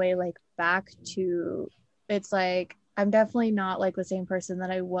find my way like back to, it's like I'm definitely not like the same person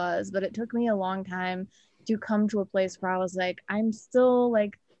that I was, but it took me a long time to come to a place where I was like, I'm still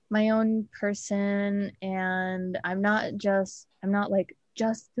like my own person, and I'm not like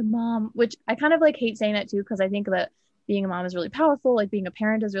just the mom, which I kind of like hate saying that too, because I think that being a mom is really powerful, like being a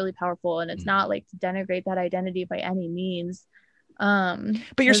parent is really powerful, and it's not like to denigrate that identity by any means.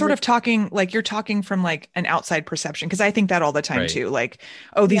 But you're sort of talking like you're talking from like an outside perception, because I think that all the time too, like,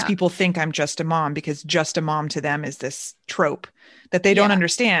 oh, these people think I'm just a mom, because just a mom to them is this trope that they don't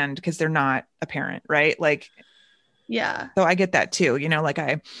understand because they're not a parent, right? Like, yeah. So I get that too, you know, like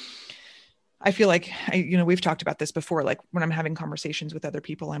I feel like you know, we've talked about this before, like when I'm having conversations with other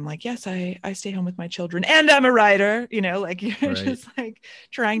people, I'm like, yes, I stay home with my children and I'm a writer, you know, like you're just like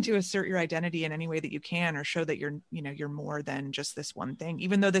trying to assert your identity in any way that you can, or show that you're, you know, you're more than just this one thing,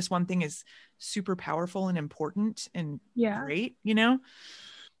 even though this one thing is super powerful and important and great, you know?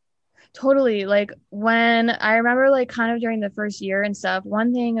 Totally. Like when I remember like kind of during the first year and stuff,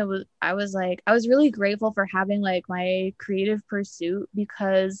 one thing I was really grateful for having like my creative pursuit,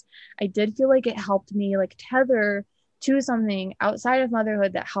 because I did feel like it helped me like tether to something outside of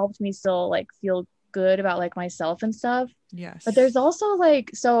motherhood that helped me still like feel good about like myself and stuff. Yes. But there's also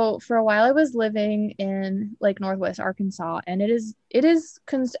like, so for a while I was living in like Northwest Arkansas, and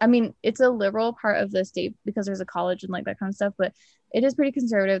I mean, it's a liberal part of the state because there's a college and like that kind of stuff, but it is pretty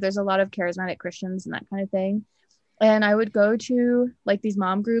conservative. There's a lot of charismatic Christians and that kind of thing. And I would go to like these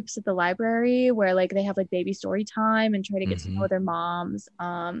mom groups at the library where like they have like baby story time and try to get to know their moms.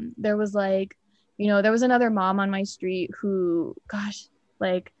 There was like, you know, there was another mom on my street who, gosh,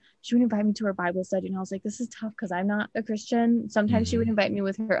 like she would invite me to her Bible study. And I was like, this is tough because I'm not a Christian. Sometimes she would invite me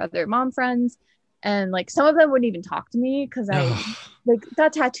with her other mom friends. And like some of them wouldn't even talk to me because I like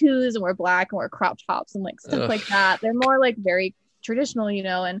got tattoos and wear black and wear crop tops and like stuff like that. They're more like very traditional, you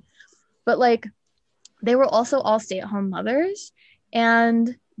know, but like they were also all stay-at-home mothers,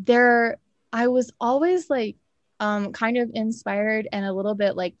 and I was always like kind of inspired and a little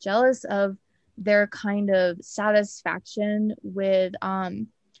bit like jealous of their kind of satisfaction with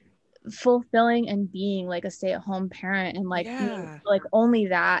fulfilling and being like a stay-at-home parent, and like being, like only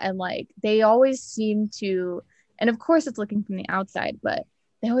that, and like they always seem to, and of course it's looking from the outside, but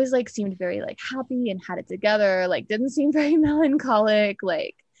they always like seemed very like happy and had it together, like didn't seem very melancholic,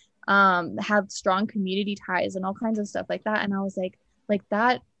 like had strong community ties and all kinds of stuff like that. And I was like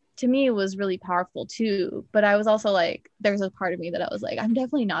that to me was really powerful too. But I was also like, there's a part of me that I was like, I'm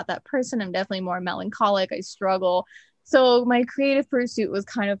definitely not that person. I'm definitely more melancholic. I struggle. So my creative pursuit was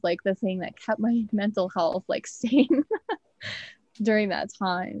kind of like the thing that kept my mental health like sane during that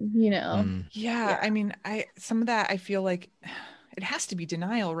time, you know. Yeah, I mean, some of that I feel like it has to be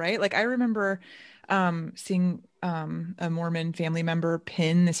denial, right? Like I remember seeing a Mormon family member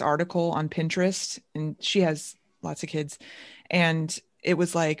pin this article on Pinterest, and she has lots of kids, and it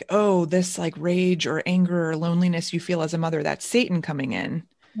was like, oh, this like rage or anger or loneliness you feel as a mother, that's Satan coming in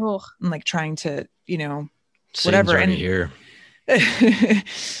and like trying to, you know, whatever. And here. and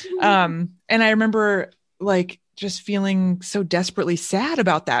I remember like just feeling so desperately sad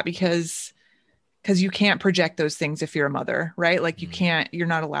about that because you can't project those things if you're a mother, right? Like you're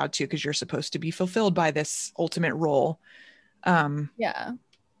not allowed to, because you're supposed to be fulfilled by this ultimate role. Yeah.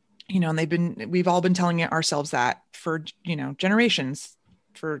 You know, and we've all been telling ourselves that for, you know, generations,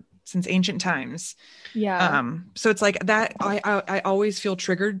 since ancient times. Yeah. So it's like that. I always feel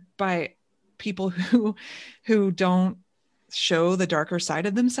triggered by people who don't show the darker side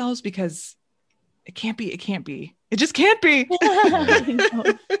of themselves, because it just can't be.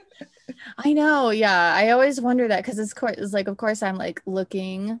 I know. Yeah. I always wonder that, because it's like, of course I'm like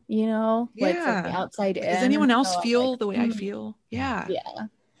looking, you know, like from the outside in. Does anyone else so feel like, the way I feel? Yeah.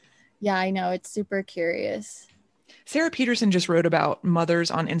 Yeah. I know. It's super curious. Sarah Peterson just wrote about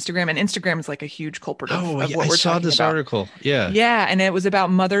mothers on Instagram, and Instagram is like a huge culprit of what we're saw talking this about. article. Yeah. Yeah. And it was about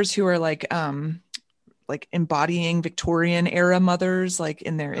mothers who are like embodying Victorian era mothers, like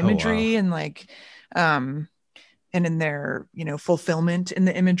in their imagery and like, and in their, you know, fulfillment in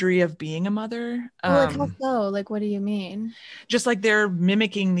the imagery of being a mother. Like how so? Like, what do you mean? Just like they're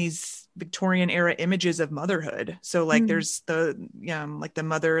mimicking these Victorian era images of motherhood. So like there's the like the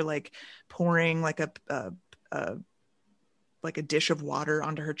mother like pouring like a dish of water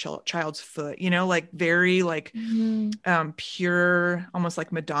onto her child's foot, you know, like very like pure, almost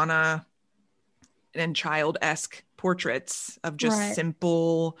like Madonna and child-esque portraits of just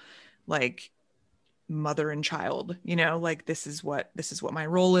simple like mother and child, you know, like this is what my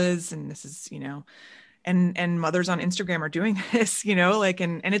role is, and this is, you know, and mothers on Instagram are doing this, you know, like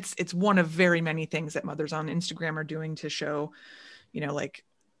and it's one of very many things that mothers on Instagram are doing to show, you know, like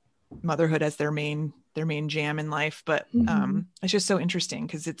motherhood as their main jam in life. But it's just so interesting,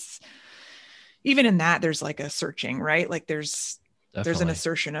 because it's even in that there's like a searching, right? Like there's an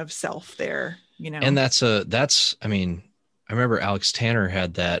assertion of self there, you know. And that's I mean, I remember Alex Tanner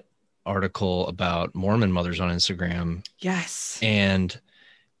had that article about Mormon mothers on Instagram. Yes. And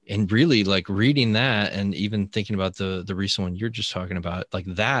really like reading that, and even thinking about the recent one you're just talking about, like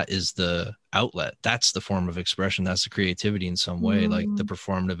that is the outlet. That's the form of expression. That's the creativity in some way, like the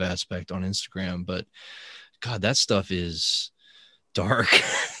performative aspect on Instagram. But God, that stuff is dark.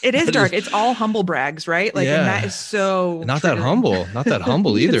 It is dark. It's all humble brags, right? Like, and that is so not that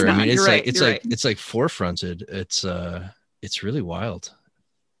humble either. I mean, it's like forefronted. It's really wild.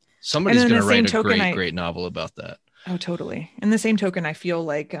 Somebody's going to write a great novel about that. Oh, totally. In the same token, I feel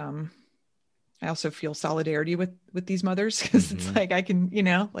like I also feel solidarity with these mothers, because it's like I can, you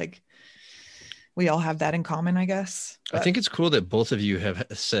know, like we all have that in common, I guess. But I think it's cool that both of you have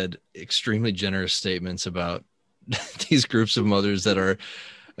said extremely generous statements about these groups of mothers that are,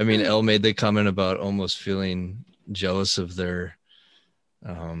 I mean, Elle made the comment about almost feeling jealous of their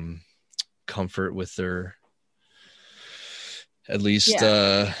comfort with their, at least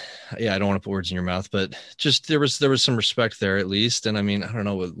I don't want to put words in your mouth, but just there was some respect there at least. And I mean, I don't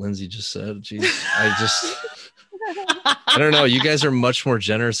know what Lindsay just said. Jeez, I don't know. You guys are much more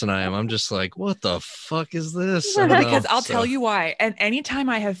generous than I am. I'm just like, what the fuck is this? Because I'll tell you why. And anytime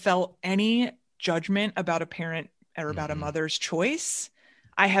I have felt any judgment about a parent or about a mother's choice,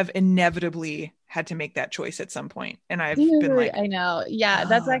 I have inevitably had to make that choice at some point. And I've been like, I know. Yeah,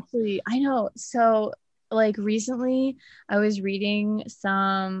 that's actually, I know. So like recently I was reading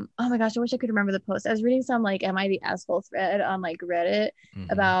some, oh my gosh, I wish I could remember the post. I was reading some like Am I the Asshole thread on like Reddit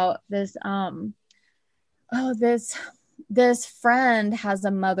about this this friend has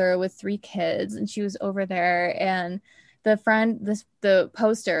a mother with 3 kids, and she was over there, and the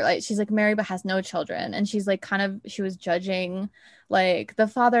poster, like she's like married but has no children, and she's like she was judging, like the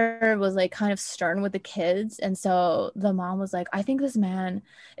father was like kind of stern with the kids, and so the mom was like, I think this man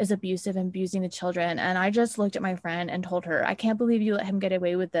is abusive and abusing the children, and I just looked at my friend and told her, I can't believe you let him get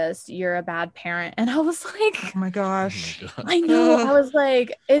away with this, you're a bad parent. And I was like, oh my gosh, I know. I was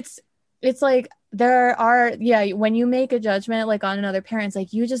like, it's like there are, when you make a judgment like on another parent, it's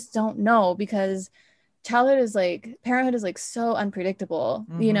like you just don't know, because parenthood is like so unpredictable,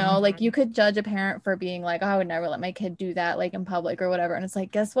 you know, like you could judge a parent for being like, oh, I would never let my kid do that like in public or whatever, and it's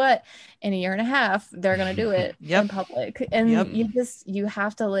like, guess what, in a year and a half they're gonna do it in public, and you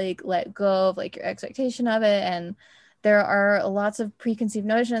have to like let go of like your expectation of it, and there are lots of preconceived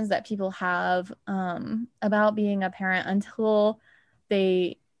notions that people have about being a parent until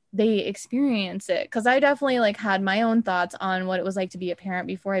they experience it. Because I definitely like had my own thoughts on what it was like to be a parent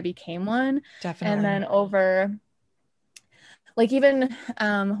before I became one. Definitely. And then over like even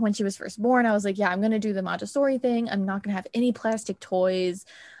when she was first born, I was like, yeah, I'm gonna do the Montessori thing. I'm not gonna have any plastic toys.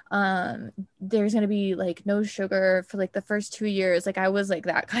 There's gonna be like no sugar for like the first 2 years. Like I was like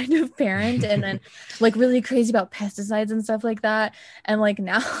that kind of parent, and then like really crazy about pesticides and stuff like that. And like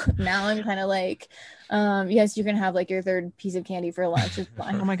now I'm kind of like, yes, you can have like your third piece of candy for lunch. It's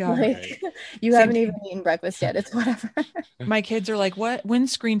fine. Oh my God. Like you haven't even eaten breakfast yet. It's whatever. My kids are like,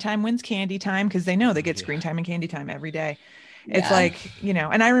 when's screen time? When's candy time? Because they know they get screen time and candy time every day. It's like, you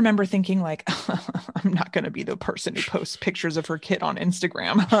know, and I remember thinking like, I'm not going to be the person who posts pictures of her kid on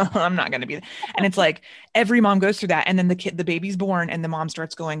Instagram. I'm not going to be. And it's like every mom goes through that. And then the baby's born and the mom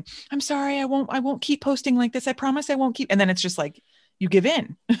starts going, I'm sorry, I won't keep posting like this. I promise I won't keep. And then it's just like, you give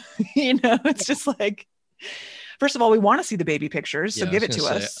in, you know, it's just like, first of all, we want to see the baby pictures. So give it to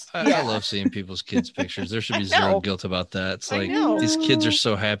us. I love seeing people's kids' pictures. There should be zero guilt about that. It's like these kids are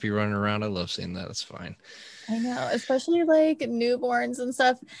so happy running around. I love seeing that. It's fine. I know, especially like newborns and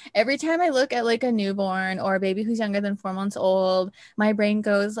stuff. Every time I look at like a newborn or a baby who's younger than 4 months old, my brain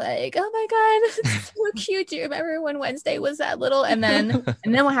goes like, oh my God, that's so cute. Do you remember when Wednesday was that little? And then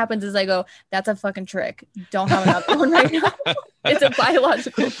what happens is I go, that's a fucking trick. Don't have another one right now. It's a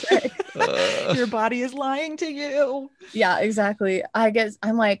biological trick. Your body is lying to you. Yeah, exactly. I guess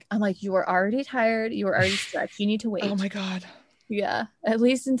I'm like, you are already tired. You are already stretched. You need to wait. Oh my God. Yeah, at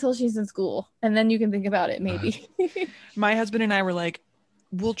least until she's in school, and then you can think about it maybe. My husband and I were like,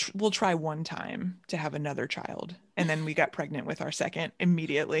 we'll try one time to have another child, and then we got pregnant with our second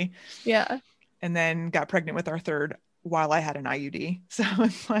immediately. Yeah, and then got pregnant with our third while I had an IUD. So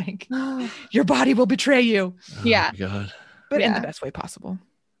it's like your body will betray you. Yeah, oh God. But in the best way possible.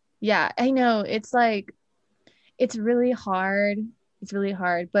 Yeah, I know. It's like it's really hard. It's really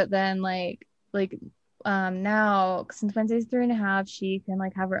hard, but then like now since Wednesday's 3.5, she can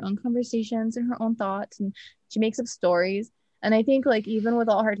like have her own conversations and her own thoughts, and she makes up stories. And I think like even with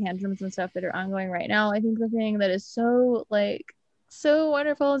all her tantrums and stuff that are ongoing right now, I think the thing that is so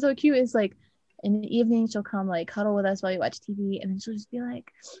wonderful and so cute is like in the evening she'll come like cuddle with us while we watch TV, and then she'll just be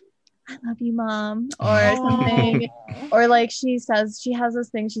like, I love you, mom, or something. Or like she says, she has this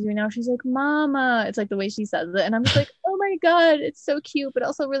thing she's doing now, she's like, mama. It's like the way she says it, and I'm just like, oh my God, it's so cute, but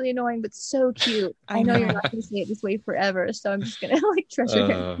also really annoying, but so cute. I know you're not going to say it this way forever, so I'm just gonna like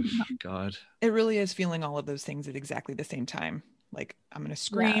treasure it. God, it really is feeling all of those things at exactly the same time. Like I'm gonna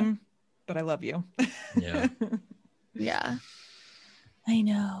scream, but I love you. Yeah, I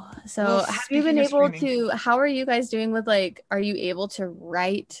know. So have you been able to, how are you guys doing with like, are you able to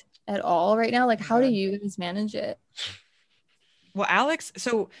write at all right now? Like how do you guys manage it? Well, Alex,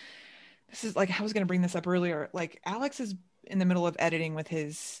 so this is like, I was going to bring this up earlier. Like Alex is in the middle of editing with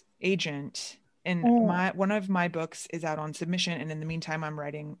his agent, and one of my books is out on submission. And in the meantime, I'm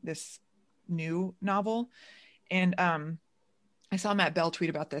writing this new novel. And I saw Matt Bell tweet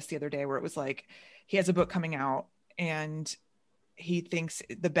about this the other day, where it was like, he has a book coming out and he thinks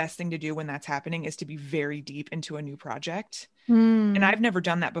the best thing to do when that's happening is to be very deep into a new project. And I've never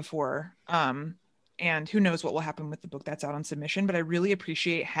done that before. And who knows what will happen with the book that's out on submission, but I really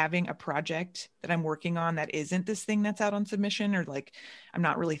appreciate having a project that I'm working on that isn't this thing that's out on submission, or like, I'm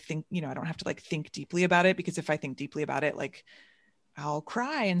not really I don't have to like think deeply about it, because if I think deeply about it, like I'll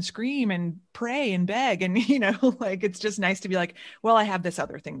cry and scream and pray and beg. And, like, it's just nice to be like, well, I have this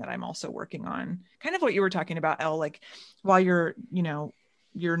other thing that I'm also working on. Kind of what you were talking about, Elle, like while your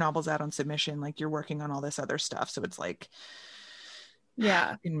novel's out on submission, like you're working on all this other stuff. So it's like, you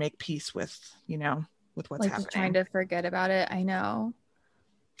can make peace with what's like happening. Just trying to forget about it. I know.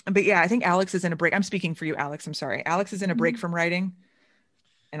 But yeah, I think Alex is in a break. I'm speaking for you, Alex. I'm sorry. Alex is in a break from writing,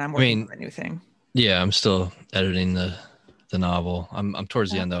 and I'm working on a new thing. Yeah, I'm still editing the novel. I'm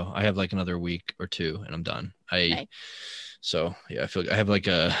towards the end though. I have like another week or two and I'm done. So yeah, I feel I have like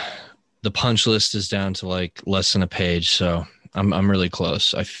the punch list is down to like less than a page. So I'm really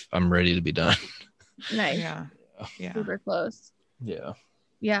close. I'm ready to be done. Nice. Yeah. Super close. Yeah.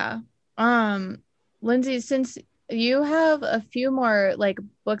 Lindsay, since you have a few more like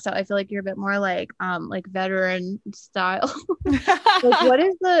books out, I feel like you're a bit more like veteran style. Like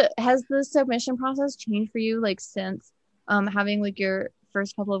has the submission process changed for you like since having like your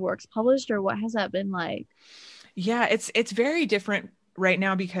first couple of works published, or what has that been like? Yeah, it's very different right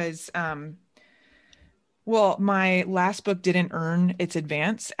now because my last book didn't earn its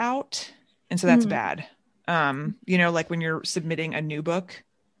advance out, and so that's bad. Like when you're submitting a new book,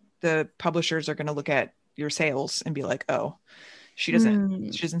 the publishers are going to look at your sales and be like, oh, she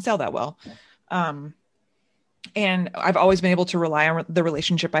doesn't sell that well. And I've always been able to rely on the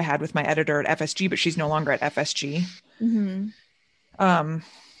relationship I had with my editor at FSG, but she's no longer at FSG.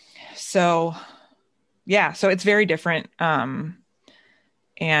 So yeah, so it's very different.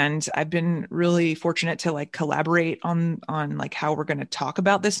 And I've been really fortunate to like collaborate on like how we're going to talk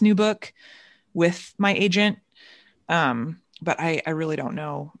about this new book with my agent. But I really don't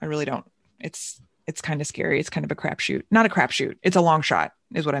know. I really don't. It's kind of scary. It's kind of a crapshoot. Not a crapshoot. It's a long shot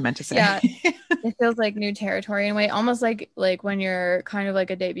is what I meant to say. Yeah. It feels like new territory in a way, almost like when you're kind of like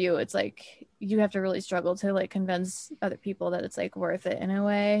a debut, it's like you have to really struggle to like convince other people that it's like worth it in a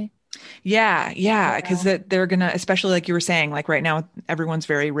way. Yeah. Because they're going to, especially like you were saying, like right now, everyone's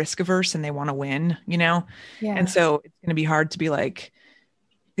very risk averse and they want to win, you know? Yeah. And so it's going to be hard to be like,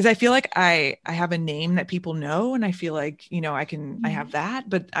 because I feel like I have a name that people know and I feel like, you know, I have that,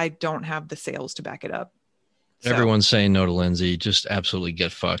 but I don't have the sales to back it up. So. Everyone's saying no to Lindsay. Just absolutely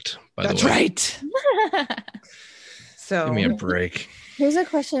get fucked, by That's the way. right. So give me a break. Here's a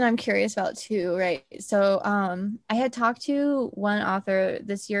question I'm curious about too, right? So I had talked to one author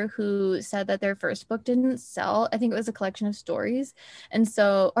this year who said that their first book didn't sell. I think it was a collection of stories. And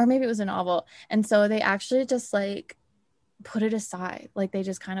so, or maybe it was a novel. And so they actually just like put it aside. Like they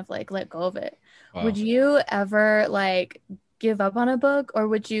just kind of like let go of it. Wow. Would you ever like give up on a book, or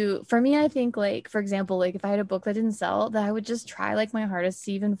would you? For me, I think like, for example, like if I had a book that didn't sell, that I would just try like my hardest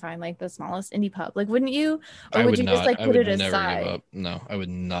to even find like the smallest indie pub. Like, wouldn't you? Or would you just like put it aside? Give up. No, I would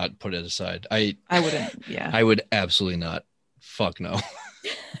not put it aside. I wouldn't. Yeah, I would absolutely not. Fuck no.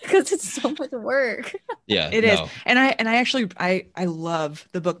 Because it's so much work. Yeah, it is. And I actually I love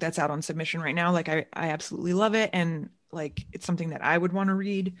the book that's out on submission right now. Like I absolutely love it, and like it's something that I would want to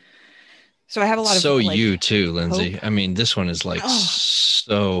read. So I have a lot of like, you too, Lindsay. hope. I mean, this one is like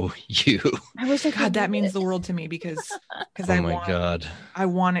so you. I wish I could. God, that means the world to me because God, I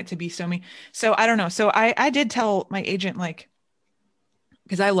want it to be so me. So I don't know. So I did tell my agent, like,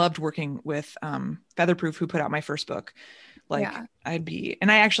 because I loved working with Featherproof, who put out my first book. Like I'd be,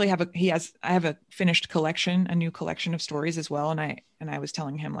 and I actually have I have a finished collection, a new collection of stories as well. And I was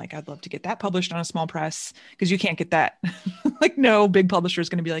telling him like, I'd love to get that published on a small press, because you can't get that. Like no big publisher is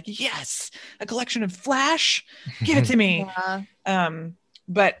going to be like, yes, a collection of Flash, give it to me.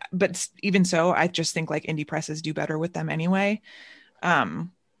 But even so, I just think like indie presses do better with them anyway.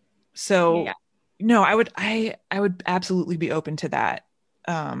 So no, I would absolutely be open to that.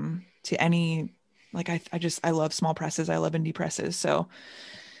 To any, like, I love small presses. I love indie presses. So,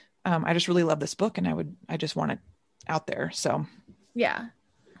 I just really love this book, and I just want it out there. So, yeah,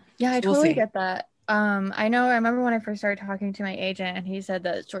 I totally get that. I remember when I first started talking to my agent, and he said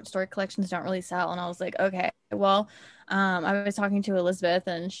that short story collections don't really sell. And I was like, okay, well, I was talking to Elizabeth,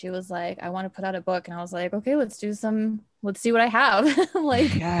 and she was like, I want to put out a book. And I was like, okay, let's see what I have.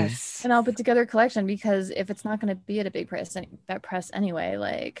 Like, yes. And I'll put together a collection, because if it's not going to be at a big press anyway,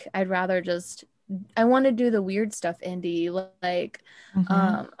 like I want to do the weird stuff indie. Like,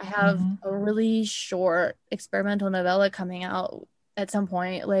 I have a really short experimental novella coming out at some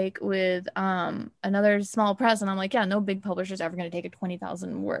point, like with another small press, and I'm like, yeah, no big publisher's ever going to take a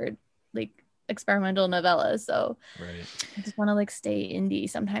 20,000 word like experimental novella. So I just want to like stay indie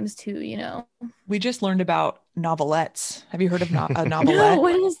sometimes too, you know. We just learned about novelettes. Have you heard of a novelette?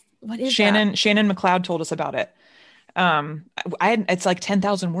 No, what is Shannon McLeod told us about it. It's like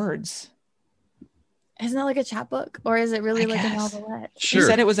 10,000 words. Isn't that like a chapbook, or is it really like a novelette? Sure. She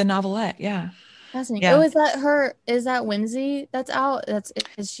said it was a novelette. Yeah. Fascinating. Yeah. Oh, is that Whimsy that's out?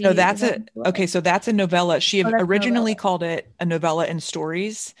 Is she? No, so that's a novella. She originally called it a novella in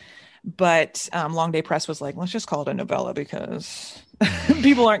stories, but Long Day Press was like, let's just call it a novella, because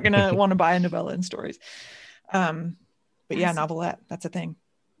people aren't going to want to buy a novella in stories. But yeah, novelette, that's a thing.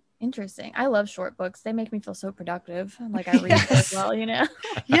 Interesting. I love short books. They make me feel so productive. Like I read as well, you know?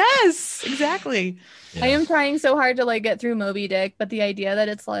 Yes, exactly. Yeah. I am trying so hard to like get through Moby Dick, but the idea that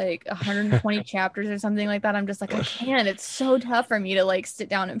it's like 120 chapters or something like that, I'm just like, I can't. It's so tough for me to like sit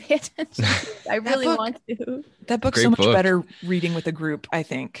down and pay attention. I really want to. That book's so much better reading with a group, I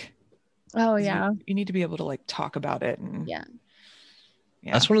think. Oh yeah. You need to be able to like talk about it. And yeah.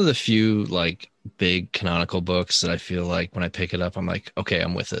 That's one of the few like big canonical books that I feel like when I pick it up, I'm like, okay,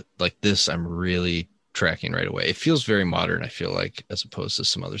 I'm with it. Like this, I'm really tracking right away. It feels very modern, I feel like, as opposed to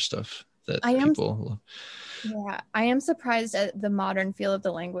some other stuff that people. Yeah, I am surprised at the modern feel of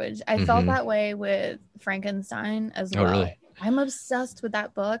the language. I felt that way with Frankenstein as well. Oh, really? I'm obsessed with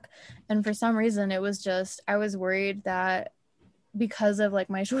that book. And for some reason, it was just, I was worried that because of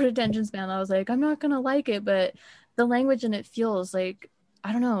like my short attention span, I was like, I'm not going to like it. But the language in it feels like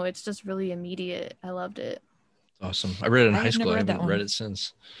I don't know. It's just really immediate. I loved it. Awesome. I read it in I high have school. never I read that haven't one. read it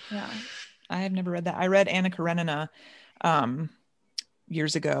since. Yeah. I have never read that. I read Anna Karenina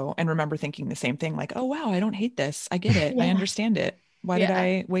years ago and remember thinking the same thing, like, oh wow, I don't hate this. I get it. I Yeah. understand it. Why did Yeah.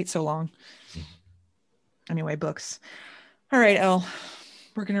 I wait so long? Anyway, books. All right, Elle,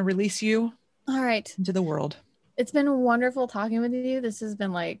 we're gonna release you All right. into the world. It's been wonderful talking with you. This has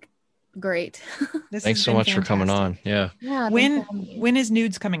been like great. This Thanks has so been much for coming fantastic. on. Yeah. Yeah. thanks for having me. When is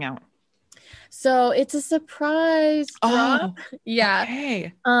Nudes coming out? So it's a surprise drop. Oh, Yeah.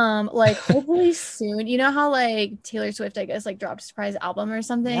 okay. Like hopefully soon. You know how like Taylor Swift, I guess, like dropped a surprise album or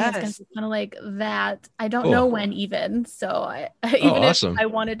something. It's gonna Yes. be kind of like that. I don't Cool. know when even. So I even awesome. if I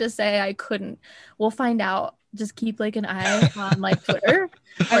wanted to say I couldn't, we'll find out. Just keep like an eye on like Twitter.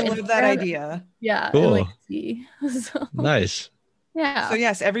 I or love that Instagram. idea. Yeah. Cool. And like see. So Nice. yeah. So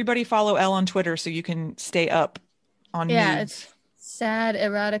yes, everybody follow Elle on Twitter so you can stay up on Yeah, Nudes it's sad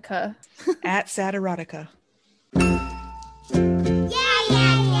erotica. at Sad Erotica.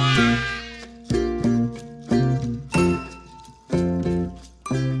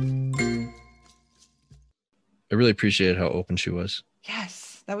 I really appreciate how open she was.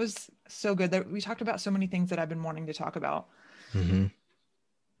 Yes, that was so good. That we talked about so many things that I've been wanting to talk about. Mm-hmm.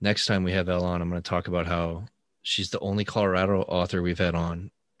 Next time we have Elle on, I'm going to talk about how she's the only Colorado author we've had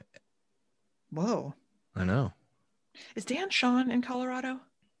on. Whoa. I know. Is Dan Sean in Colorado?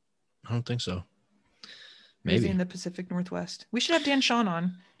 I don't think so. Or is Maybe. he in the Pacific Northwest? We should have Dan Sean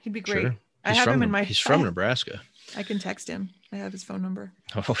on. He'd be great. Sure. I have him in my. He's from Nebraska. I can text him. I have his phone number.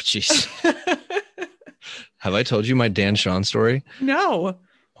 Oh, jeez. Have I told you my Dan Sean story? No.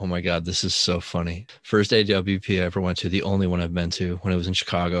 Oh my God, this is so funny. First AWP I ever went to, the only one I've been to, when it was in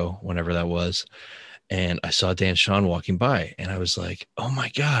Chicago, whenever that was. And I saw Dan Sean walking by and I was like, oh my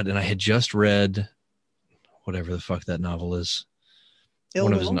God. And I had just read whatever the fuck that novel is. Ill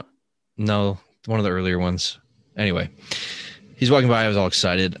One of his no, one of the earlier ones. Anyway, he's walking by. I was all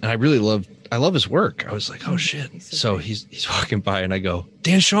excited, and I love his work. I was like, oh shit. He's so So great. he's walking by, and I go,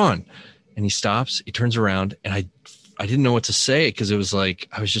 Dan Sean, and he stops. He turns around, and I didn't know what to say because it was like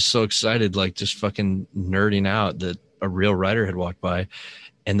I was just so excited, like just fucking nerding out that a real writer had walked by,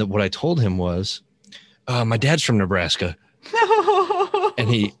 and that what I told him was, my dad's from Nebraska, and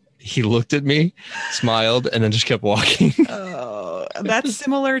he looked at me, smiled, and then just kept walking. Oh, that's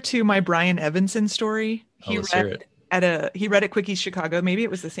similar to my Brian Evanson story. He Let's hear read it. he read at Quickies Chicago. Maybe it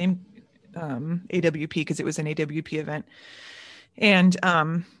was the same AWP because it was an AWP event. And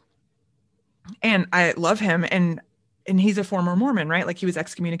I love him and he's a former Mormon, right? Like he was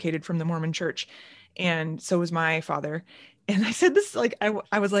excommunicated from the Mormon church. And so was my father. And I said this, like,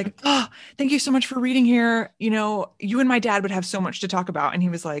 I was like, oh, thank you so much for reading here. You know, you and my dad would have so much to talk about. And he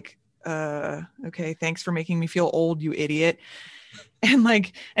was like, okay, thanks for making me feel old, you idiot. And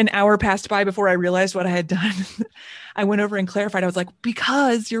like an hour passed by before I realized what I had done. I went over and clarified. I was like,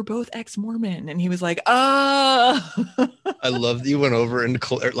 because you're both ex-Mormon. And he was like, oh. I love that you went over and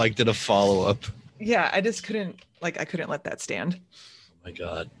like did a follow-up. Yeah, I just couldn't let that stand. Oh my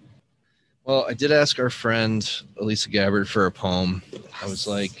God. Well, I did ask our friend Elisa Gabbard for a poem. I was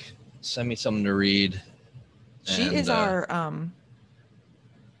like, send me something to read. She And, is our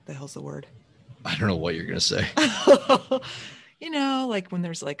the hell's the word? I don't know what you're gonna say. You know, like when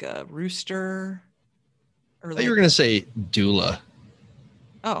there's like a rooster or I thought like, you were gonna say doula.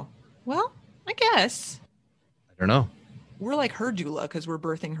 oh, well, I guess I don't know. we're like her doula because we're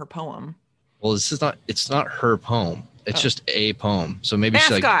birthing her poem. Well, it's not her poem. It's Oh. just a poem. So maybe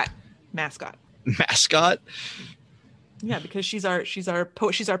she's like Mascot. mascot. Yeah, because she's our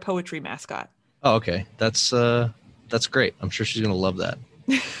poetry mascot. Oh, okay. That's great. I'm sure she's gonna love that.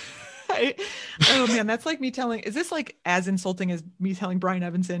 Oh man, that's like me telling. Is this like as insulting as me telling Brian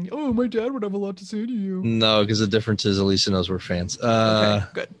Evanson? Oh, my dad would have a lot to say to you. No, because the difference is Elisa knows we're fans. Okay,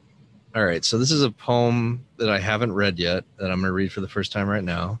 good. All right. So this is a poem that I haven't read yet that I'm gonna read for the first time right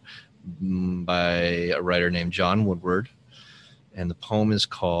now by a writer named John Woodward, and the poem is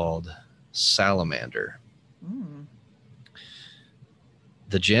called Salamander. Mm.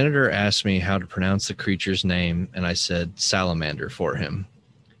 The janitor asked me how to pronounce the creature's name, and I said salamander for him.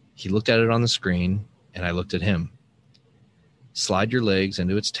 He looked at it on the screen, and I looked at him. Slide your legs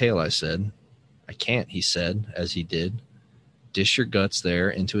into its tail, I said. I can't, he said, as he did. Dish your guts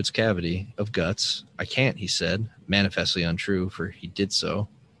there into its cavity of guts. I can't, he said, manifestly untrue, for he did so.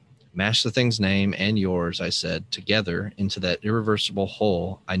 Mash the thing's name and yours, I said, together into that irreversible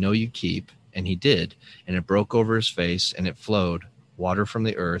hole I know you keep, and he did, and it broke over his face, and it flowed, water from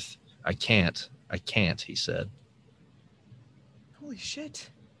the earth. I can't, he said. Holy shit.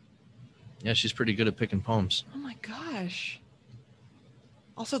 Yeah, she's pretty good at picking poems. Oh my gosh.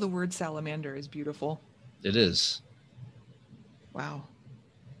 Also, the word salamander is beautiful. It is. Wow.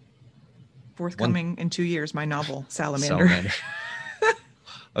 Forthcoming in 2 years, my novel, Salamander. I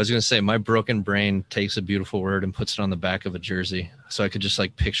was going to say, my broken brain takes a beautiful word and puts it on the back of a jersey. So I could just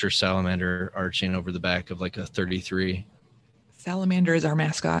like picture salamander arching over the back of like a 33. Salamander is our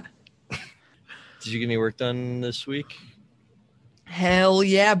mascot. Did you get any work done this week? Hell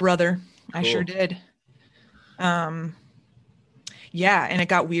yeah, brother. Cool. I sure did. Yeah, and it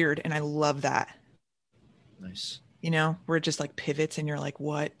got weird, and I love that. Nice. You know, where it just like pivots and you're like,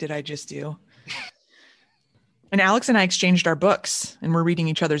 what did I just do? And Alex and I exchanged our books, and we're reading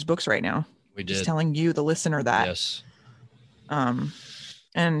each other's books right now. We did. Just telling you, the listener, that. Yes.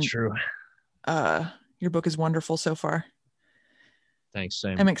 And true. Your book is wonderful so far. Thanks,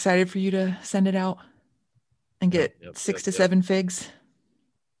 Sam. I'm excited for you to send it out and get 6 to 7 figs.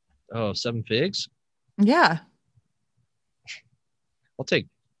 Oh, 7 figs? Yeah. I'll take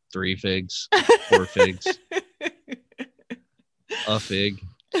 3 figs, 4 figs, a fig.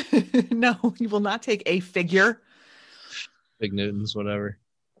 No, you will not take a figure. Fig Newtons, whatever.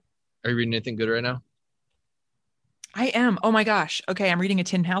 Are you reading anything good right now? I am. Oh my gosh. Okay, I'm reading a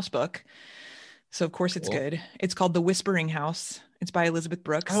Tin House book. So of course it's good. It's called The Whispering House. It's by Elizabeth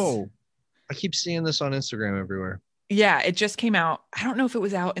Brooks. Oh, I keep seeing this on Instagram everywhere. Yeah, it just came out. I don't know if it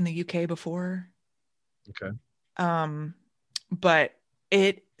was out in the UK before. Okay. But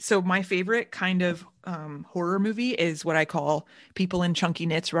so my favorite kind of horror movie is what I call people in chunky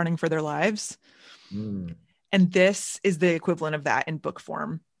knits running for their lives. And this is the equivalent of that in book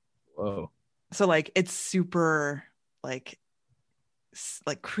form. Whoa. So like it's super like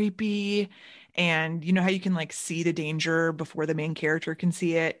creepy, and you know how you can like see the danger before the main character can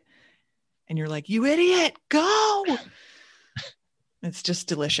see it, and you're like, you idiot, go. It's just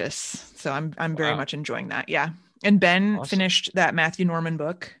delicious. So I'm very much enjoying that. Yeah. And Ben finished that Matthew Norman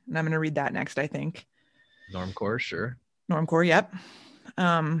book, and I'm going to read that next, I think. Normcore, sure. Normcore, yep.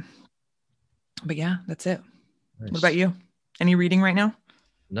 But yeah, that's it. Nice. What about you? Any reading right now?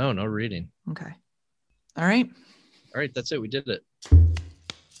 No reading. Okay. All right. All right, that's it. We did it.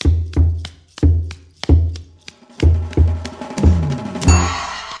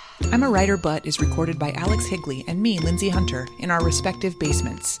 I'm a Writer But is recorded by Alex Higley and me, Lindsay Hunter, in our respective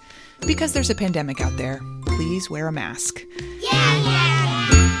basements. Because there's a pandemic out there, please wear a mask.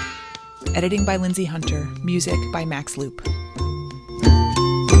 Yeah! Editing by Lindsay Hunter. Music by Max Loop.